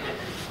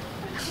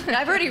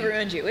 I've already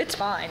ruined you. It's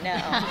fine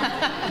now.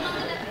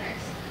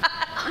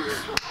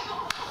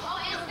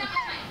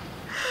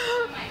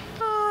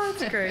 Oh,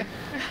 that's great.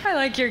 I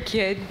like your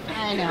kid.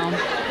 I know.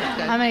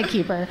 I'm going to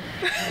keep her.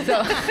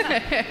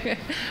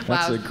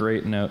 That's a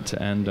great note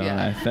to end on,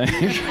 I think.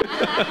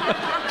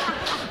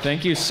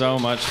 Thank you so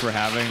much for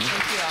having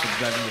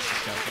this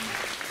discussion.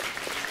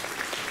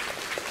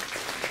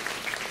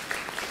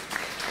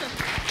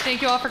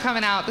 Thank you all for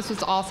coming out. This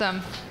was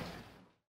awesome.